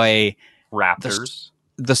enjoy raptors.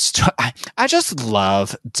 I just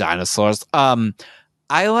love dinosaurs.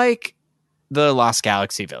 I like the Lost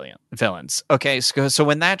Galaxy villains. Okay, so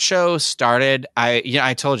when that show started,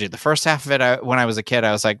 I told you the first half of it. When I was a kid,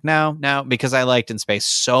 I was like, no, because I liked In Space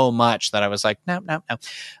so much that I was like, no.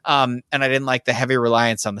 And I didn't like the heavy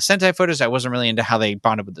reliance on the Sentai footage. I wasn't really into how they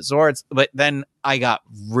bonded with the Zords. But then I got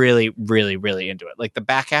really, really, really into it. Like the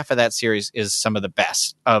back half of that series is some of the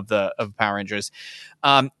best of Power Rangers.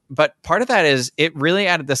 But part of that is it really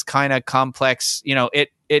added this kind of complex.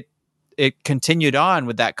 It continued on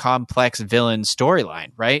with that complex villain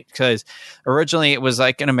storyline, right? Because originally it was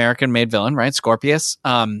like an American-made villain, right? Scorpius,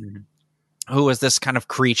 who was this kind of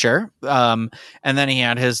creature, and then he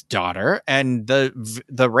had his daughter, and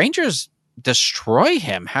the Rangers destroy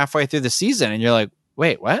him halfway through the season, and you're like,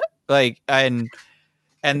 wait, what? Like,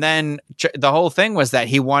 and then the whole thing was that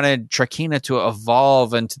he wanted Trakina to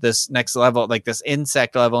evolve into this next level, like this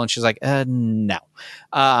insect level. And she's like, no.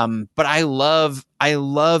 But I love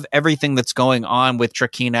everything that's going on with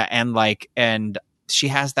Trakina and she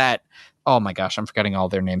has that, oh my gosh, I'm forgetting all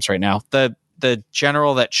their names right now. The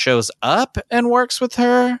general that shows up and works with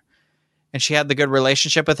her, and she had the good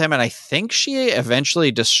relationship with him. And I think she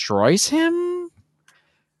eventually destroys him.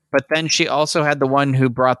 But then she also had the one who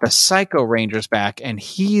brought the Psycho Rangers back, and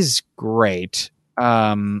he's great.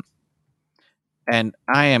 And and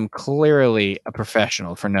I am clearly a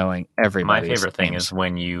professional for knowing everybody's My favorite thing names. is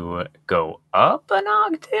when you go up an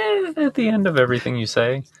octave at the end of everything you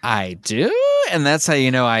say. I do, and that's how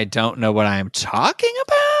you know I don't know what I'm talking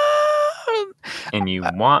about. And you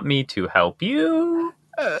want me to help you,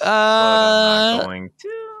 but I'm not going to.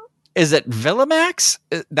 Is it Villamax?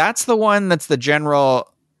 That's the one that's the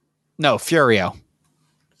general. No, Furio.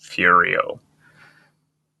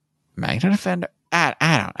 Magna Defender.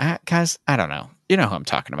 I don't, guys. I don't know. You know who I'm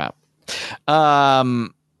talking about.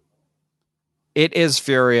 It is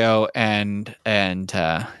Furio and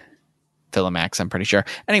Villamax. I'm pretty sure.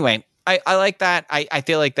 Anyway, I like that. I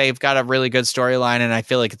feel like they've got a really good storyline, and I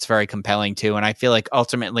feel like it's very compelling too. And I feel like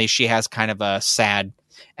ultimately she has kind of a sad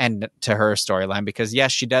end to her storyline because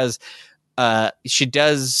yes, she does. She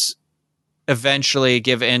does eventually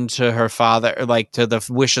give in to her father, like to the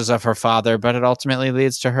wishes of her father, but it ultimately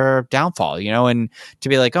leads to her downfall, you know, and to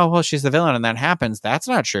be like, oh, well, she's the villain and that happens. That's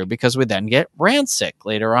not true because we then get Ransik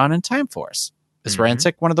later on in Time Force. Is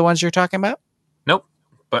Ransik one of the ones you're talking about? Nope.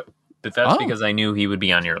 But that's because I knew he would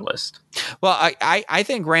be on your list. Well, I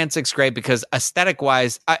think Ransik's great because aesthetic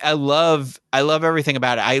wise, I love everything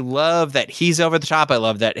about it. I love that he's over the top. I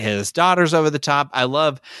love that his daughter's over the top. I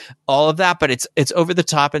love all of that, but it's over the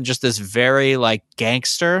top in just this very like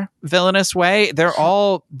gangster villainous way. They're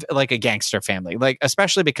all like a gangster family, like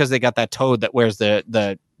especially because they got that Toad that wears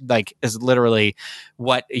the like is literally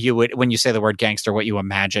what you would when you say the word gangster, what you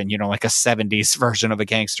imagine, you know, like a 70s version of a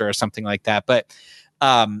gangster or something like that. But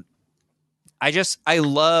I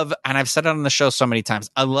love, and I've said it on the show so many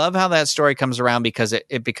times, I love how that story comes around because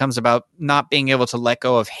it becomes about not being able to let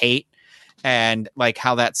go of hate and like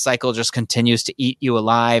how that cycle just continues to eat you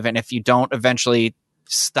alive. And if you don't eventually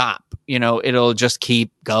stop, you know, it'll just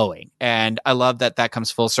keep going. And I love that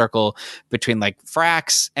comes full circle between like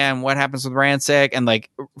Frax and what happens with Ransik. And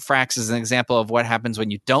like Frax is an example of what happens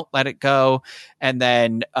when you don't let it go. And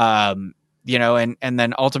then, you know, and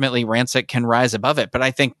then ultimately Ransik can rise above it. But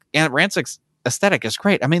I think Ransik's aesthetic is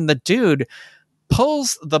great. I mean, the dude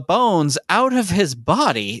pulls the bones out of his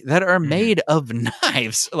body that are made of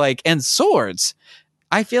knives, like, and swords.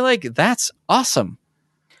 I feel like that's awesome.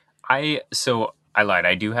 So I lied.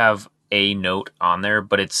 I do have a note on there,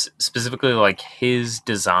 but it's specifically like his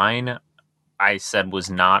design I said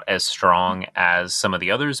was not as strong as some of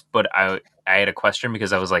the others, but I had a question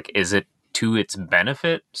because I was like, is it to its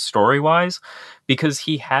benefit story-wise? Because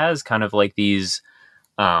he has kind of like these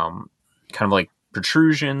kind of like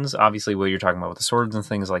protrusions, obviously what you're talking about with the swords and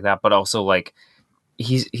things like that, but also like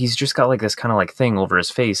he's just got like this kind of like thing over his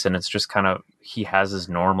face, and it's just kind of, he has his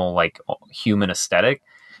normal like human aesthetic,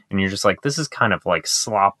 and you're just like, this is kind of like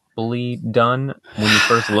sloppily done when you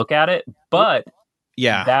first look at it, but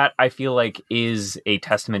yeah, that I feel like is a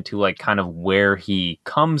testament to like kind of where he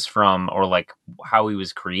comes from or like how he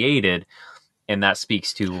was created. And that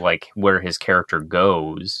speaks to like where his character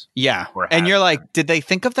goes. Yeah. And you're like, did they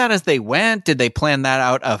think of that as they went? Did they plan that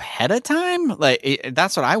out ahead of time? Like,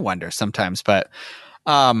 that's what I wonder sometimes. But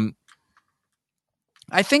I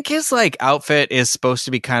think his like outfit is supposed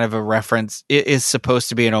to be kind of a reference. It is supposed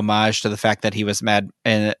to be an homage to the fact that he was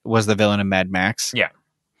was the villain in Mad Max. Yeah.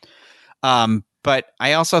 But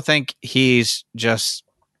I also think he's just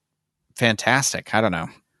fantastic. I don't know.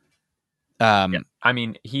 Yeah. I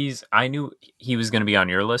mean, I knew he was going to be on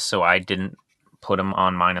your list, so I didn't put him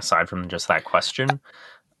on mine aside from just that question.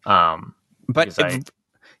 Vernon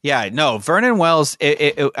Wells,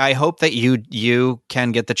 I hope that you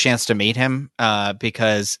can get the chance to meet him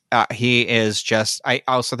because he is just, I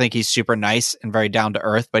also think he's super nice and very down to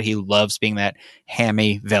earth, but he loves being that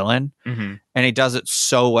hammy villain. Mm-hmm. And he does it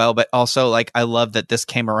so well. But also, like, I love that this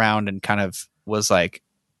came around and kind of was like,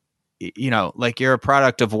 you know, like, you're a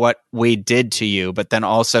product of what we did to you, but then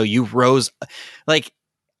also you rose, like,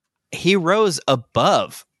 he rose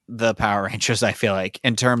above the Power Rangers, I feel like,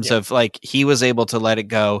 in terms of like, he was able to let it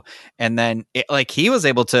go, and then he was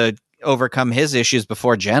able to overcome his issues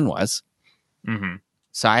before Jen was. Mm-hmm.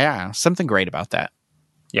 So yeah, something great about that.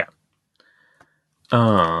 Yeah.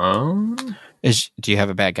 Do you have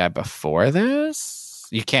a bad guy before this?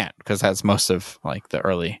 You can't, because that's most of like the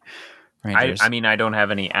early Rangers. I mean, I don't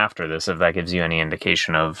have any after this, if that gives you any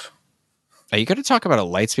indication of. Are you going to talk about a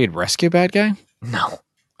Lightspeed Rescue bad guy? No.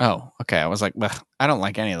 Oh, okay. I was like, I don't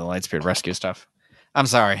like any of the Lightspeed Rescue stuff. I'm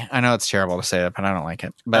sorry. I know it's terrible to say that, but I don't like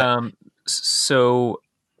it. But so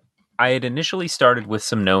I had initially started with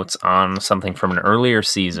some notes on something from an earlier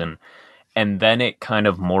season, and then it kind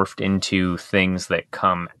of morphed into things that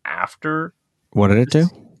come after. What did it do?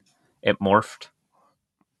 It morphed.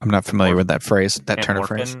 I'm not familiar with that phrase, that turn of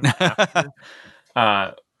phrase.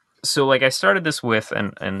 So like I started this with,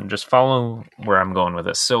 and just follow where I'm going with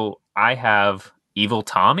this. So I have Evil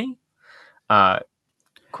Tommy.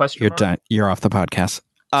 Question You're mark. done. You're off the podcast.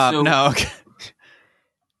 So- No. Okay.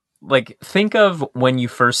 Like think of when you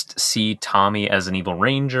first see Tommy as an evil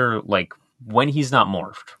ranger, like when he's not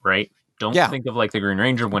morphed, right? Don't Yeah. think of like the Green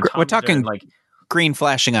Ranger when We're Tommy's there talking- and, like, Green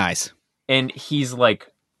flashing eyes. and he's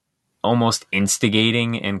like almost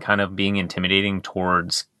instigating and kind of being intimidating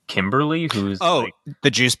towards Kimberly, who's like,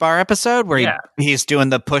 the juice bar episode where Yeah. he's doing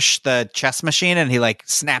the push the chess machine and he like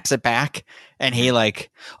snaps it back and he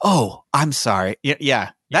like, oh, I'm sorry.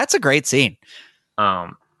 Yeah. That's a great scene.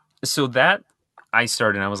 so that I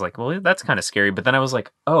started and I was like, well, that's kind of scary. But then I was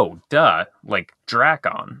like, oh, duh. Like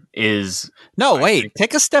Drakon is. No, wait,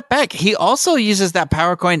 take a step back. He also uses that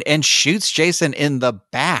power coin and shoots Jason in the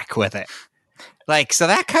back with it. Like, so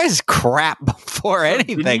that guy's crap before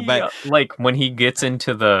anything. But like when he gets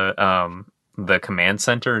into the command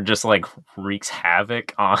center and just like wreaks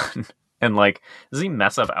havoc on and like, does he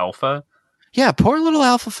mess up Alpha? yeah, poor little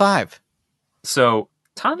Alpha 5. So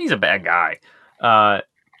Tommy's a bad guy.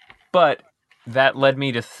 But that led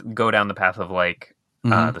me to go down the path of like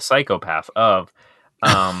the psychopath of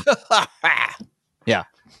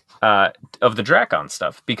of the Drakon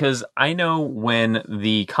stuff, because I know when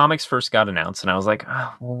the comics first got announced and I was like,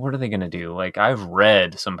 oh, well, what are they going to do? Like I've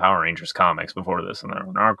read some Power Rangers comics before this and they're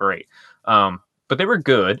not great. But they were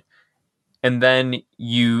good. And then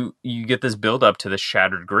you get this build up to the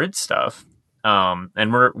Shattered Grid stuff.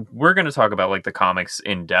 And we're going to talk about like the comics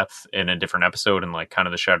in depth in a different episode and like kind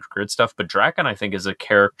of the Shattered Grid stuff. But Drakon, I think, is a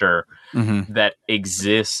character that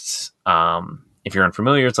exists. If you're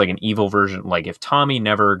unfamiliar, it's like an evil version. Like if Tommy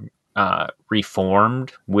never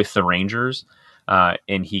reformed with the Rangers,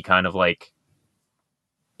 and he kind of like,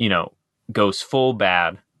 goes full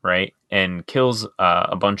bad, right, and kills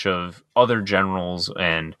a bunch of other generals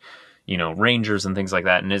and Rangers and things like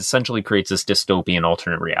that, and it essentially creates this dystopian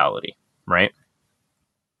alternate reality, right?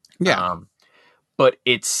 Yeah. But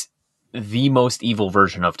it's the most evil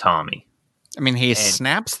version of Tommy. I mean, he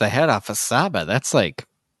snaps the head off of Saba. That's like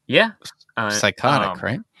psychotic,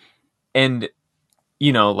 right? And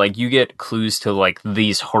like you get clues to like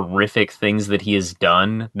these horrific things that he has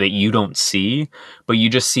done that you don't see, but you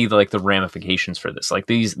just see like the ramifications for this. Like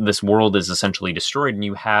this world is essentially destroyed, and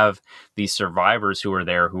you have these survivors who are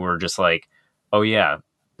there who are just like, oh yeah,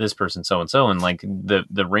 this person so and so, and like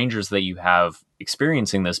the Rangers that you have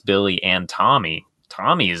experiencing this, Billy and Tommy.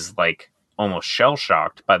 Tommy is like almost shell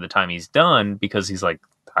shocked by the time he's done, because he's like,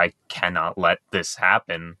 I cannot let this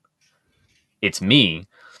happen. It's me.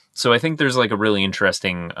 So I think there's like a really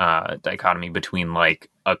interesting dichotomy between like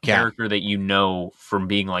a character that from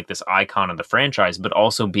being like this icon of the franchise, but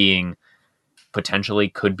also being potentially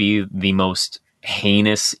could be the most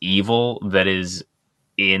heinous evil that is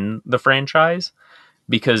in the franchise,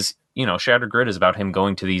 because Shattered Grid is about him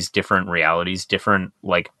going to these different realities, different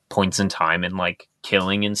like points in time, and like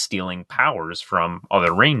killing and stealing powers from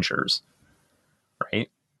other Rangers,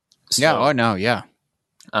 right? Yeah. Oh no. Yeah.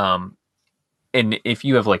 And if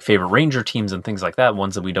you have like favorite Ranger teams and things like that,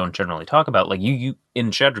 ones that we don't generally talk about, like you in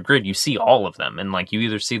Shattered Grid, you see all of them, and like you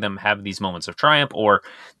either see them have these moments of triumph or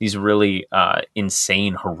these really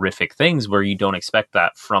insane, horrific things where you don't expect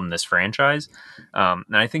that from this franchise.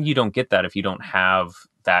 And I think you don't get that if you don't have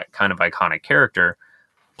that kind of iconic character.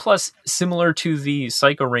 Plus, similar to the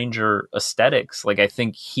Psycho Ranger aesthetics, like I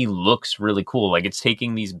think he looks really cool. Like it's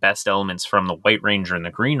taking these best elements from the White Ranger and the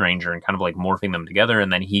Green Ranger and kind of like morphing them together,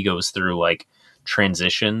 and then he goes through like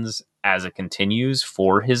transitions as it continues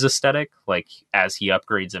for his aesthetic. Like as he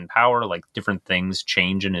upgrades in power, like different things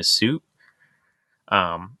change in his suit.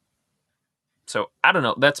 So I don't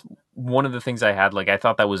know. That's one of the things I had. Like I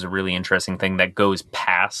thought that was a really interesting thing that goes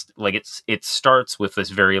past. Like it starts with this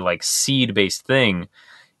very like seed based thing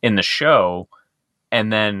in the show,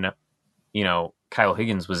 and then Kyle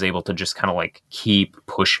Higgins was able to just kind of like keep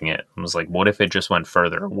pushing it and was like, what if it just went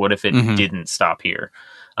further? What if it didn't stop here?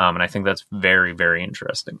 And I think that's very, very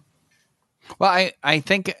interesting. Well, I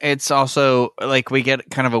think it's also like we get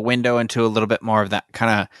kind of a window into a little bit more of that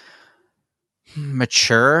kind of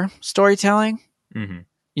mature storytelling.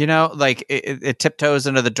 Like it tiptoes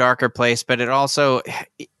into the darker place, but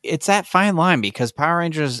it's that fine line, because Power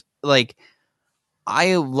Rangers, like,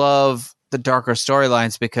 I love the darker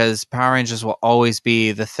storylines because Power Rangers will always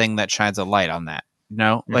be the thing that shines a light on that.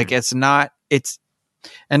 Like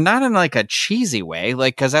and not in like a cheesy way,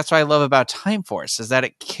 like, because that's what I love about Time Force, is that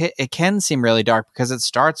it can seem really dark because it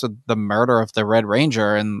starts with the murder of the Red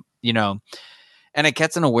Ranger, and and it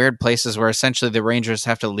gets into weird places where essentially the Rangers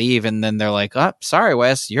have to leave, and then they're like, oh, sorry,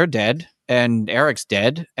 Wes, you're dead, and Eric's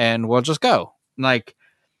dead, and we'll just go. Like,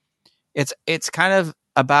 it's kind of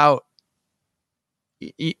about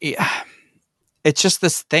it's just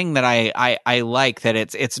this thing that I like, that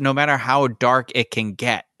it's no matter how dark it can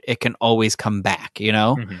get, it can always come back, you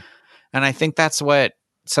know? Mm-hmm. And I think that's what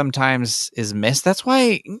sometimes is missed. That's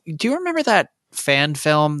why, do you remember that fan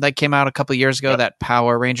film that came out a couple years ago, that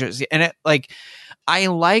Power Rangers? And it, like, I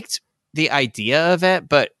liked the idea of it,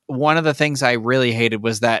 but one of the things I really hated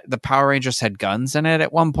was that the Power Rangers had guns in it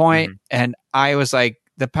at one point, and I was like,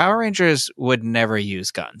 the Power Rangers would never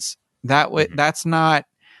use guns. That's not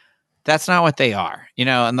what they are, you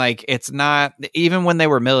know. And like, it's not, even when they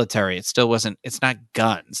were military, it still wasn't, it's not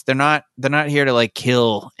guns. They're not here to like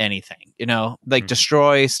kill anything, you know, like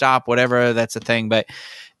destroy, stop, whatever, that's a thing. But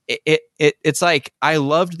it's like, I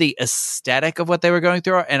loved the aesthetic of what they were going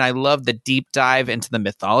through, and I loved the deep dive into the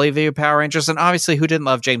mythology of Power Rangers. And obviously, who didn't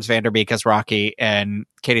love James Van Der Beek as Rocky and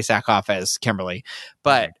Katie Sackhoff as Kimberly?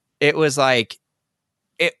 But it was like,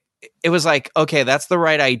 it was like, okay, that's the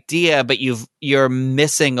right idea, but you're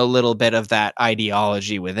missing a little bit of that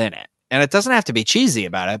ideology within it. And it doesn't have to be cheesy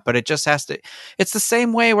about it, but it just has to. It's the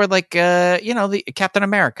same way where, like, you know, the Captain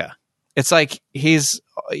America. It's like he's,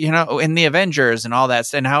 you know, in the Avengers and all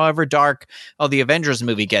that. And however dark the Avengers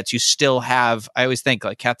movie gets, you still have, I always think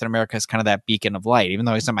like Captain America is kind of that beacon of light, even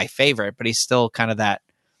though he's not my favorite, but he's still kind of that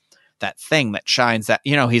thing that shines, that,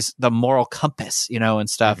 you know, he's the moral compass, you know, and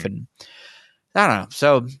stuff. And I don't know.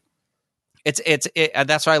 So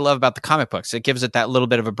that's what I love about the comic books. It gives it that little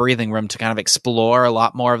bit of a breathing room to kind of explore a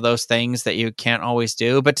lot more of those things that you can't always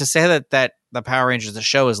do. But to say that the Power Rangers, the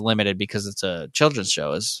show, is limited because it's a children's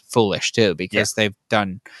show is foolish too, because they've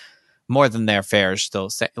done more than their fair. Still,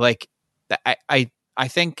 like, I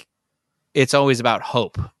think it's always about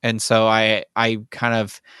hope. And so I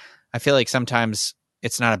feel like sometimes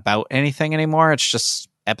it's not about anything anymore. It's just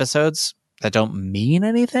episodes that don't mean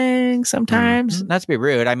anything sometimes. Not to be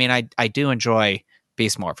rude. I mean, I do enjoy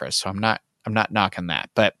Beast Morphers, so I'm not knocking that.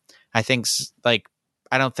 But I think, like,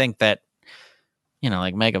 I don't think that, you know,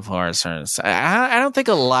 like Megaforce, or I don't think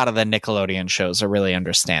a lot of the Nickelodeon shows are really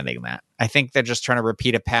understanding that. I think they're just trying to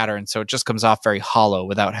repeat a pattern, so it just comes off very hollow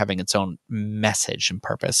without having its own message and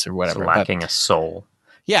purpose or whatever. It's lacking a soul.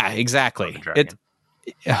 Yeah, exactly.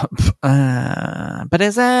 But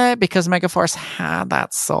is it because Megaforce had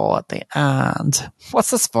that soul at the end?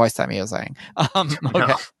 What's this voice I'm using?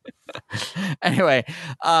 Okay. Anyway,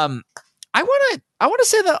 I want to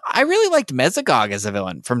say that I really liked Mesogog as a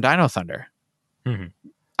villain from Dino Thunder.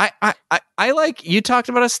 I like, you talked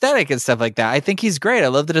about aesthetic and stuff like that. I think he's great. I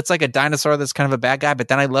love that it's like a dinosaur that's kind of a bad guy, but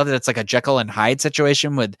then I love that it's like a Jekyll and Hyde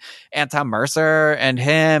situation with Anton Mercer and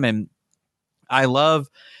him, and I love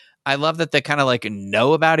that they kind of like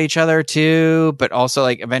know about each other too, but also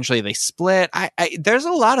like eventually they split. There's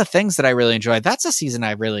a lot of things that I really enjoyed. That's a season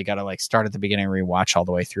I really got to like start at the beginning and rewatch all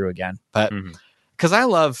the way through again. But because I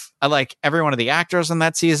like every one of the actors in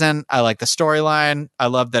that season. I like the storyline. I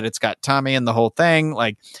love that it's got Tommy and the whole thing.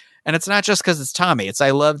 Like, and it's not just because it's Tommy.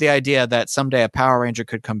 I love the idea that someday a Power Ranger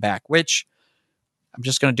could come back, which I'm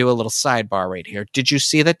just going to do a little sidebar right here. Did you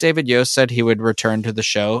see that David Yost said he would return to the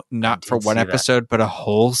show, not for one episode, but a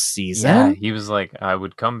whole season? Yeah, he was like, I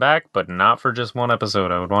would come back, but not for just one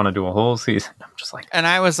episode. I would want to do a whole season. I'm just like, and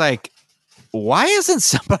I was like, why isn't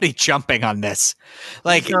somebody jumping on this?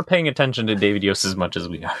 Like, he's not paying attention to David Yost as much as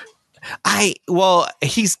we are.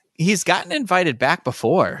 He's gotten invited back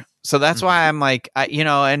before. So that's why I'm like, you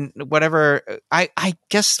know, and whatever, I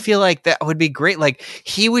just feel like that would be great. Like,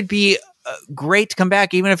 he would be great to come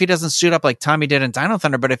back, even if he doesn't suit up like Tommy did in Dino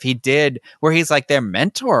Thunder. But if he did, where he's like their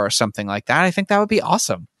mentor or something like that, I think that would be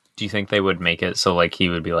awesome. Do you think they would make it so like he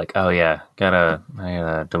would be like, oh yeah, I got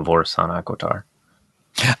a divorce on Aquitar?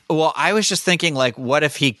 Well, I was just thinking, like, what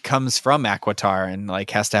if he comes from Aquitar and like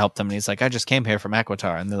has to help them, and he's like, I just came here from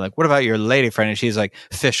Aquitar, and they're like, what about your lady friend? And she's like,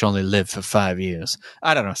 fish only live for 5 years.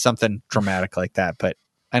 I don't know, something dramatic like that. But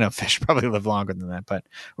I know fish probably live longer than that, but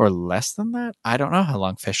or less than that. I don't know how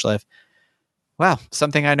long fish live. Wow,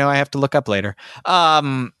 something I know I have to look up later.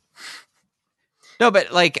 No,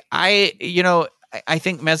 but like I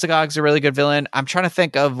think Mesogog's a really good villain. I'm trying to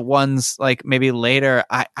think of ones like maybe later.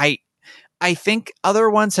 I think other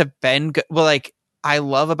ones have been good. Well, like, I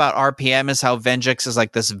love about RPM is how Venjix is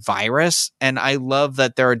like this virus, and I love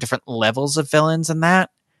that there are different levels of villains in that.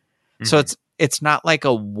 So it's not like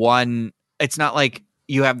it's not like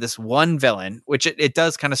you have this one villain, which it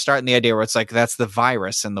does kind of start in the idea where it's like that's the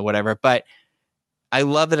virus and the whatever, but I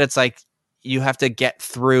love that it's like you have to get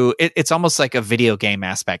through it. It's almost like a video game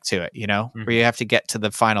aspect to it, you know, where you have to get to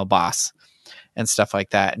the final boss and stuff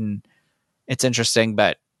like that. And it's interesting,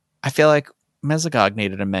 but I feel like Mesogog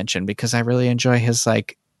needed a mention because I really enjoy his,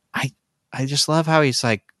 like, I just love how he's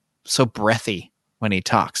like so breathy when he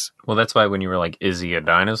talks. Well, that's why when you were like, "Is he a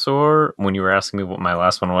dinosaur?" When you were asking me what my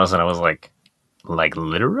last one was, and I was like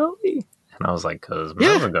literally, and I was like, "Because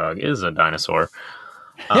Magog is a dinosaur."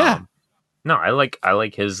 Yeah. No, I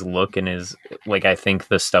like his look and his like. I think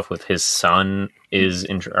the stuff with his son is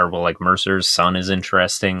like Mercer's son is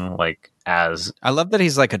interesting. Like as I love that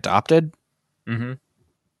he's like adopted. mm-hmm.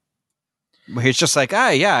 He's just like,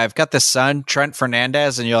 yeah, I've got this son, Trent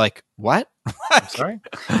Fernandez, and you're like, what? I'm sorry.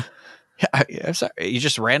 I'm sorry. You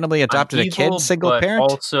just randomly adopted I'm a kid, single but parent.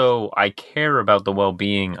 Also, I care about the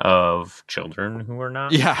well-being of children who are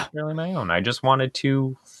not really my own. I just wanted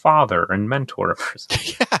to father and mentor a person.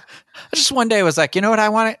 Yeah, I just one day was like, you know what I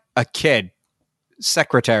wanted? A kid,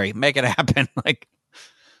 secretary, make it happen. Like,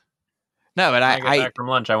 no, but I get back from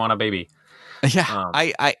lunch. I want a baby. Yeah,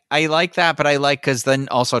 I like that, but I like because then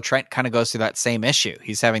also Trent kind of goes through that same issue.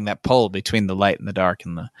 He's having that pull between the light and the dark,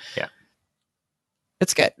 and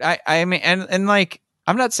it's good. I mean, and like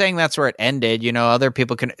I'm not saying that's where it ended. You know, other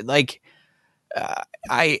people can like.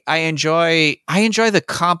 I enjoy the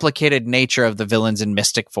complicated nature of the villains in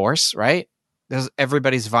Mystic Force. Right,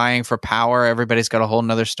 everybody's vying for power. Everybody's got a whole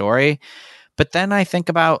nother story. But then I think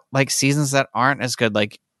about like seasons that aren't as good,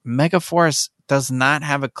 like Megaforce does not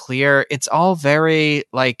have a clear. It's all very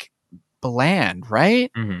like bland, right?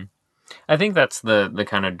 Mm-hmm. I think that's the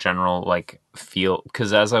kind of general like feel.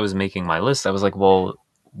 Because as I was making my list, I was like, well,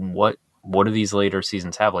 what do these later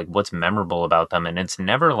seasons have? Like, what's memorable about them? And it's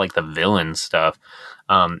never like the villain stuff.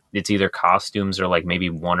 It's either costumes or like maybe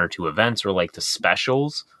one or two events or like the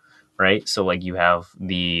specials, right? So like you have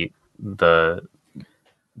the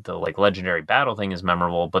like legendary battle thing is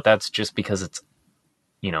memorable, but that's just because it's,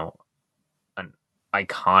 you know, an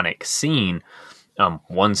iconic scene.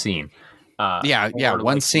 One scene.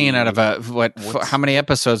 One scene out of how many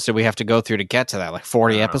episodes did we have to go through to get to that? Like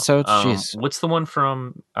 40 episodes? Jeez. What's the one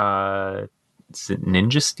from is it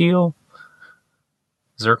Ninja Steel?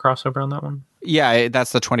 Is there a crossover on that one? Yeah,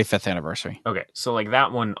 that's the 25th anniversary. Okay, so like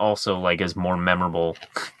that one also like is more memorable,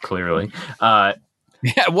 clearly.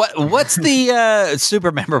 Yeah, what's the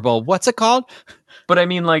super memorable? What's it called? But I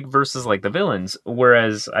mean, like versus like the villains.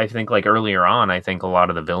 Whereas I think like earlier on, I think a lot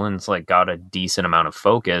of the villains like got a decent amount of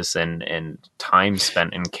focus and time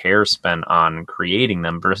spent and care spent on creating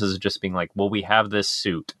them versus just being like, well, we have this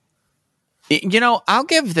suit. You know, I'll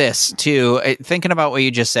give this to thinking about what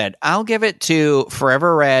you just said. I'll give it to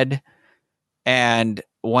Forever Red and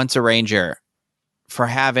Once a Ranger for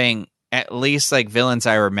having at least like villains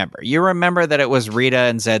I remember. You remember that it was Rita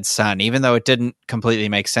and Zed's son, even though it didn't completely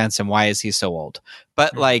make sense. And why is he so old?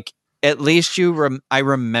 But like, at least I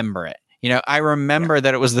remember it. You know, I remember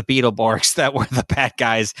that it was the Beetleborgs that were the bad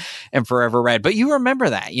guys in Forever Red. But you remember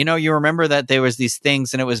that. You know, you remember that there was these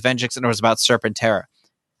things and it was Vengeance and it was about Serpentera.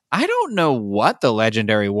 I don't know what the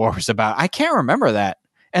Legendary War was about. I can't remember that.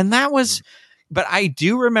 And that was... But I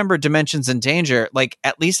do remember Dimensions in Danger. Like,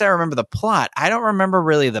 at least I remember the plot. I don't remember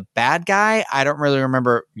really the bad guy. I don't really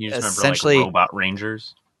remember. You just essentially remember like Robot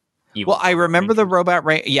Rangers. I remember the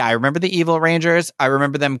Robot Yeah, I remember the Evil Rangers. I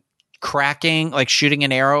remember them cracking, like shooting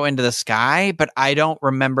an arrow into the sky. But I don't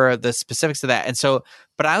remember the specifics of that. And so,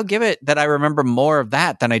 but I'll give it that I remember more of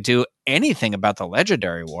that than I do anything about the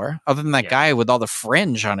Legendary War, other than that guy with all the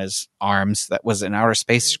fringe on his arms that was in outer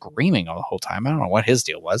space screaming all the whole time. I don't know what his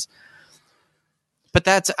deal was. But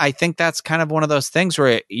I think that's kind of one of those things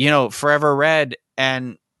where, you know, Forever Red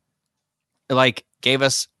and like gave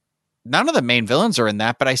us, none of the main villains are in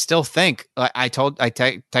that, but I still think I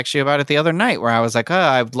texted you about it the other night where I was like, oh,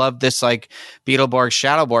 I would love this like Beetleborg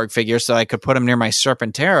Shadowborg figure so I could put him near my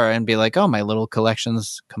Serpentera and be like, oh, my little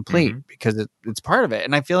collection's complete because it's part of it.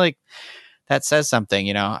 And I feel like that says something,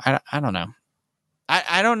 you know, I don't know.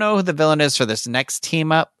 I don't know who the villain is for this next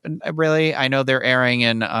team up, really. I know they're airing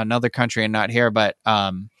in another country and not here, but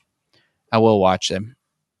I will watch them.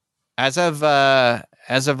 As of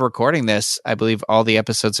recording this, I believe all the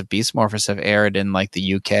episodes of Beast Morphers have aired in like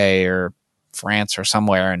the UK or France or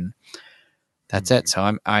somewhere, and that's it.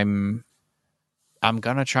 So I'm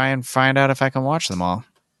gonna try and find out if I can watch them all.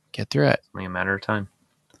 Get through it. It's only a matter of time.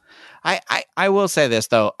 I will say this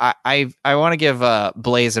though. I want to give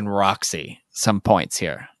Blaze and Roxy some points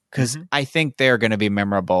here because I think they're going to be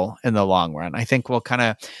memorable in the long run. I think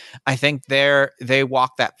they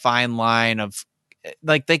walk that fine line of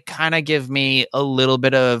like, they kind of give me a little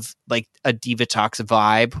bit of like a Divatox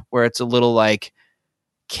vibe where it's a little like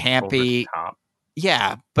campy.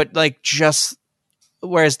 Yeah. But like just,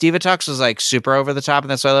 whereas Divatox was like super over the top,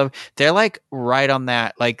 and that's what I love. They're like right on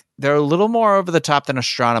that. Like they're a little more over the top than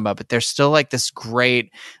Astronema, but they're still like this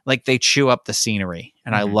great, like they chew up the scenery,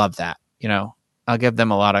 and I love that. You know, I'll give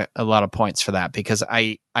them a lot of points for that, because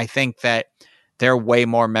I think that they're way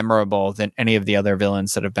more memorable than any of the other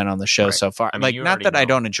villains that have been on the show so far. I mean, like, you not already that I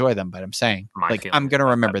know don't enjoy them, but I'm saying, my like, feelings I'm gonna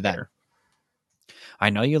about remember that them. bear. I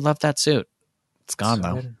know you love that suit. It's gone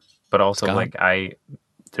though. But also, gone. like,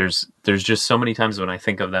 there's just so many times when I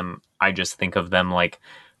think of them, I just think of them like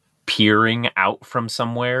peering out from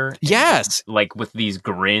somewhere. and Yes. just, like with these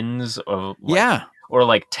grins of like, Yeah. or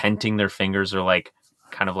like tenting their fingers, or like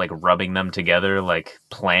kind of like rubbing them together, like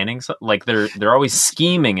planning. Like they're always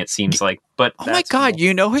scheming. It seems like. But Oh my God,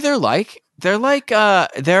 you know who they're like? They're like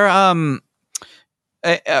they're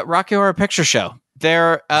Rocky Horror Picture Show.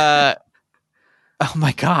 They're oh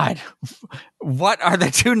my God, what are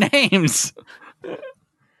the two names?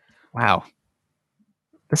 Wow,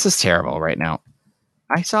 this is terrible right now.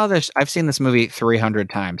 I've seen this movie 300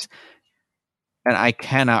 times, and I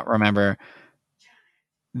cannot remember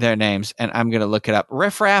their names. And I'm gonna look it up.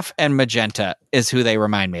 Riff Raff and Magenta is who they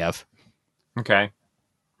remind me of. Okay.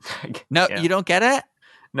 No, Yeah. You don't get it?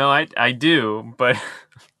 No, I do, but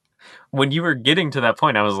when you were getting to that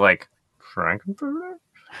point, I was like, Frankenfurter?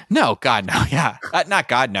 No, God, no. Yeah, not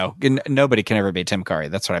God, no. Nobody can ever be Tim Curry.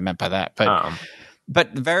 That's what I meant by that.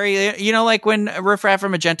 But very, like when Riff Raff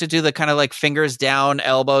and Magenta do the kind of like fingers down,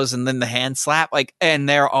 elbows, and then the hand slap, like, and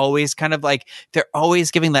they're always kind of like, they're always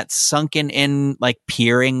giving that sunken in, like,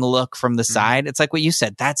 peering look from the side. It's like what you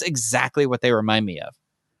said. That's exactly what they remind me of.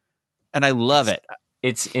 And I love it.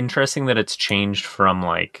 It's interesting that it's changed from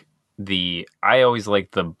like I always like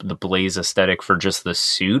the Blaze aesthetic for just the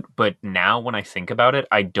suit, but now when I think about it,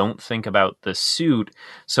 I don't think about the suit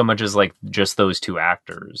so much as like just those two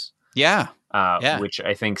actors. Yeah. Which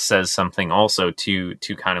I think says something also to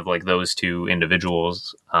kind of like those two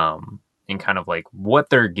individuals, and kind of like what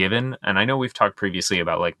they're given. And I know we've talked previously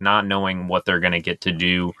about like not knowing what they're going to get to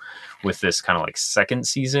do with this kind of like second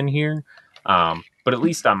season here. But at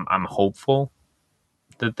least I'm hopeful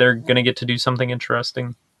that they're going to get to do something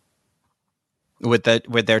interesting with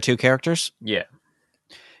their two characters. Yeah.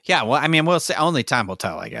 Yeah, well, I mean, we'll see. Only time will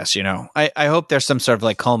tell, I guess. I hope there's some sort of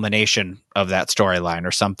like culmination of that storyline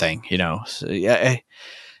or something. So, yeah,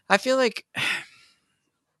 I feel like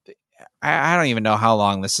I don't even know how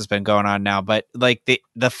long this has been going on now, but like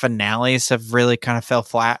the finales have really kind of fell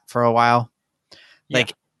flat for a while. Yeah.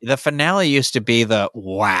 Like the finale used to be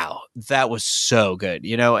wow, that was so good,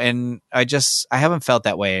 and I haven't felt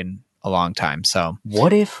that way in a long time. So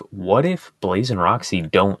what if Blaze and Roxy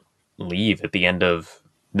don't leave at the end of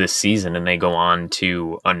this season and they go on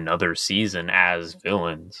to another season as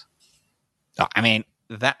villains? I mean,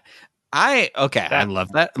 I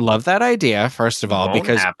love that idea, first of all,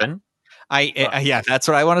 because happen. Yeah, that's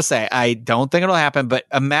what I want to say. I don't think it'll happen, but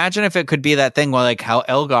imagine if it could be that thing where like how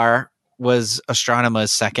Elgar was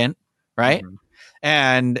Astronema's second, right? Mm-hmm.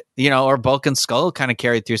 And, or Bulk and Skull kind of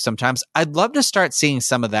carried through sometimes. I'd love to start seeing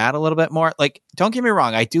some of that a little bit more. Like, don't get me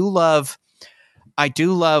wrong. I do love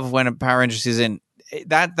when a Power Ranger season,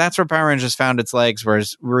 that's where Power Rangers found its legs,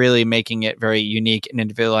 was really making it very unique and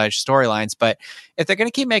individualized storylines. But if they're going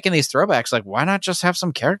to keep making these throwbacks, like, why not just have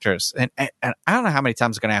some characters? And I don't know how many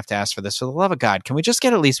times I'm going to have to ask for this. For the love of God, can we just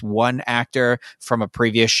get at least one actor from a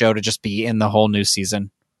previous show to just be in the whole new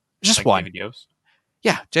season? Just like one. Videos?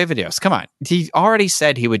 Yeah, Jay Videos. Come on. He already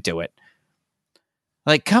said he would do it.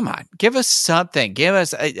 Like, come on. Give us something. Give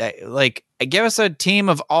us give us a team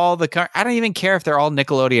of all the I don't even care if they're all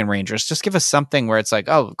Nickelodeon Rangers. Just give us something where it's like,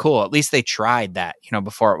 oh, cool. At least they tried that,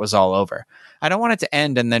 before it was all over. I don't want it to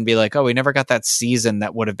end and then be like, oh, we never got that season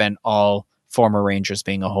that would have been all former Rangers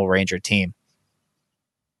being a whole Ranger team.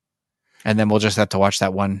 And then we'll just have to watch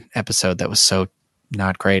that one episode that was so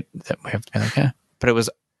not great that we have to be like, eh.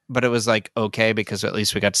 But it was like okay because at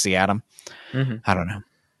least we got to see Adam. Mm-hmm. I don't know.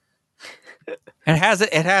 It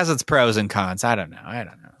has its pros and cons. I don't know.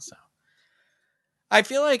 So I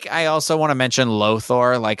feel like I also want to mention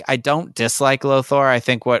Lothor. Like, I don't dislike Lothor. I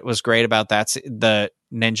think what was great about the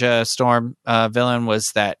Ninja Storm villain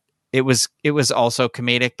was that it was also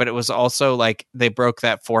comedic, but it was also like they broke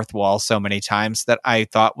that fourth wall so many times that I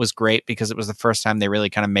thought was great because it was the first time they really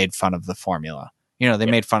kind of made fun of the formula. They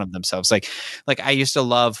made fun of themselves. Like I used to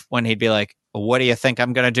love when he'd be like, what do you think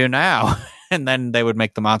I'm going to do now? And then they would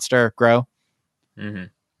make the monster grow. Mm-hmm.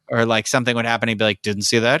 Or like something would happen. He'd be like, didn't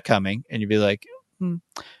see that coming. And you'd be like,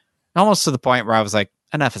 almost to the point where I was like,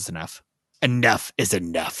 enough is enough. Enough is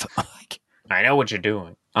enough. I know what you're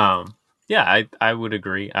doing. Yeah, I would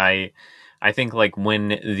agree. I think like when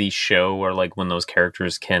the show or like when those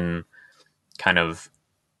characters can kind of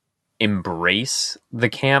embrace the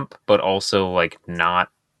camp, but also like not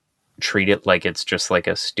treat it like it's just like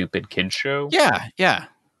a stupid kid show. Yeah.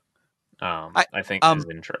 I think is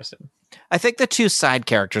interesting. I think the two side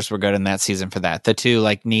characters were good in that season for that. The two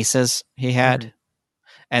like nieces he had,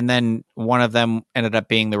 and then one of them ended up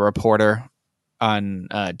being the reporter on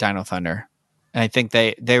Dino Thunder. And I think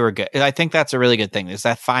they were good. I think that's a really good thing. There's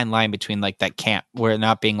that fine line between like that camp where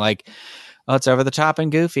not being like, oh, it's over the top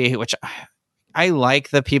and goofy, which I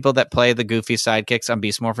like the people that play the goofy sidekicks on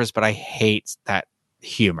Beast Morphers, but I hate that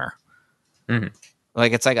humor. Mm-hmm.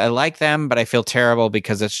 Like, it's like, I like them, but I feel terrible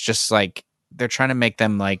because it's just like, they're trying to make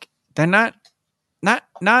them like, they're not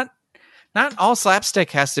all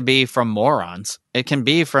slapstick has to be from morons. It can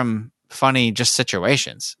be from funny just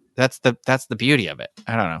situations. That's the beauty of it.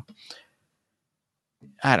 I don't know.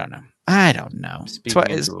 Speaking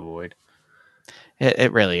into a void.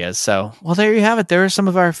 It really is. So, well, there you have it. There are some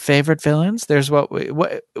of our favorite villains. There's what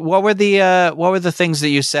were the things that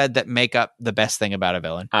you said that make up the best thing about a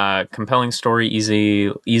villain? Compelling story,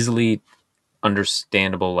 easily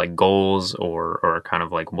understandable, like goals or kind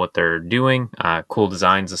of like what they're doing. Cool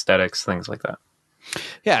designs, aesthetics, things like that.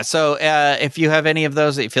 Yeah. So if you have any of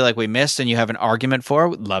those that you feel like we missed and you have an argument for,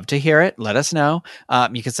 we'd love to hear it. Let us know.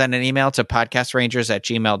 You can send an email to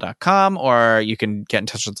podcastrangers@gmail.com, or you can get in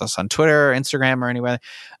touch with us on Twitter or Instagram or anywhere.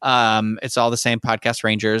 It's all the same, Podcast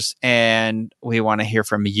Rangers. And we want to hear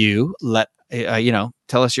from you.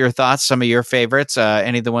 Tell us your thoughts, some of your favorites,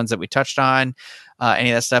 any of the ones that we touched on,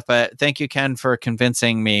 any of that stuff. But thank you, Ken, for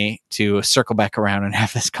convincing me to circle back around and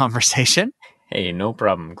have this conversation. Hey, no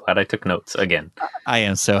problem. Glad I took notes again. I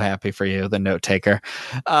am so happy for you, the note taker.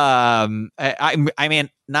 I mean,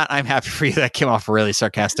 not I'm happy for you. That came off really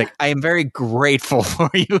sarcastic. I am very grateful for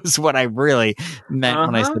you is what I really meant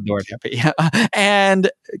when I said the word happy. Yeah. And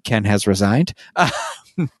Ken has resigned.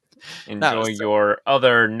 Enjoy your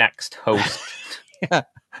other next host. Yeah.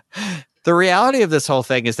 The reality of this whole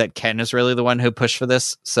thing is that Ken is really the one who pushed for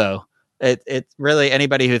this. So it really,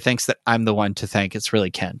 anybody who thinks that I'm the one to thank, it's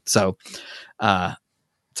really Ken. So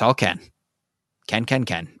it's all Ken.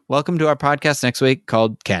 Ken. Welcome to our podcast next week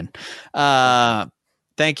called Ken.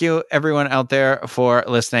 Thank you, everyone out there, for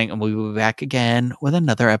listening. And we will be back again with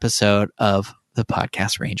another episode of the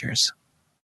Podcast Rangers.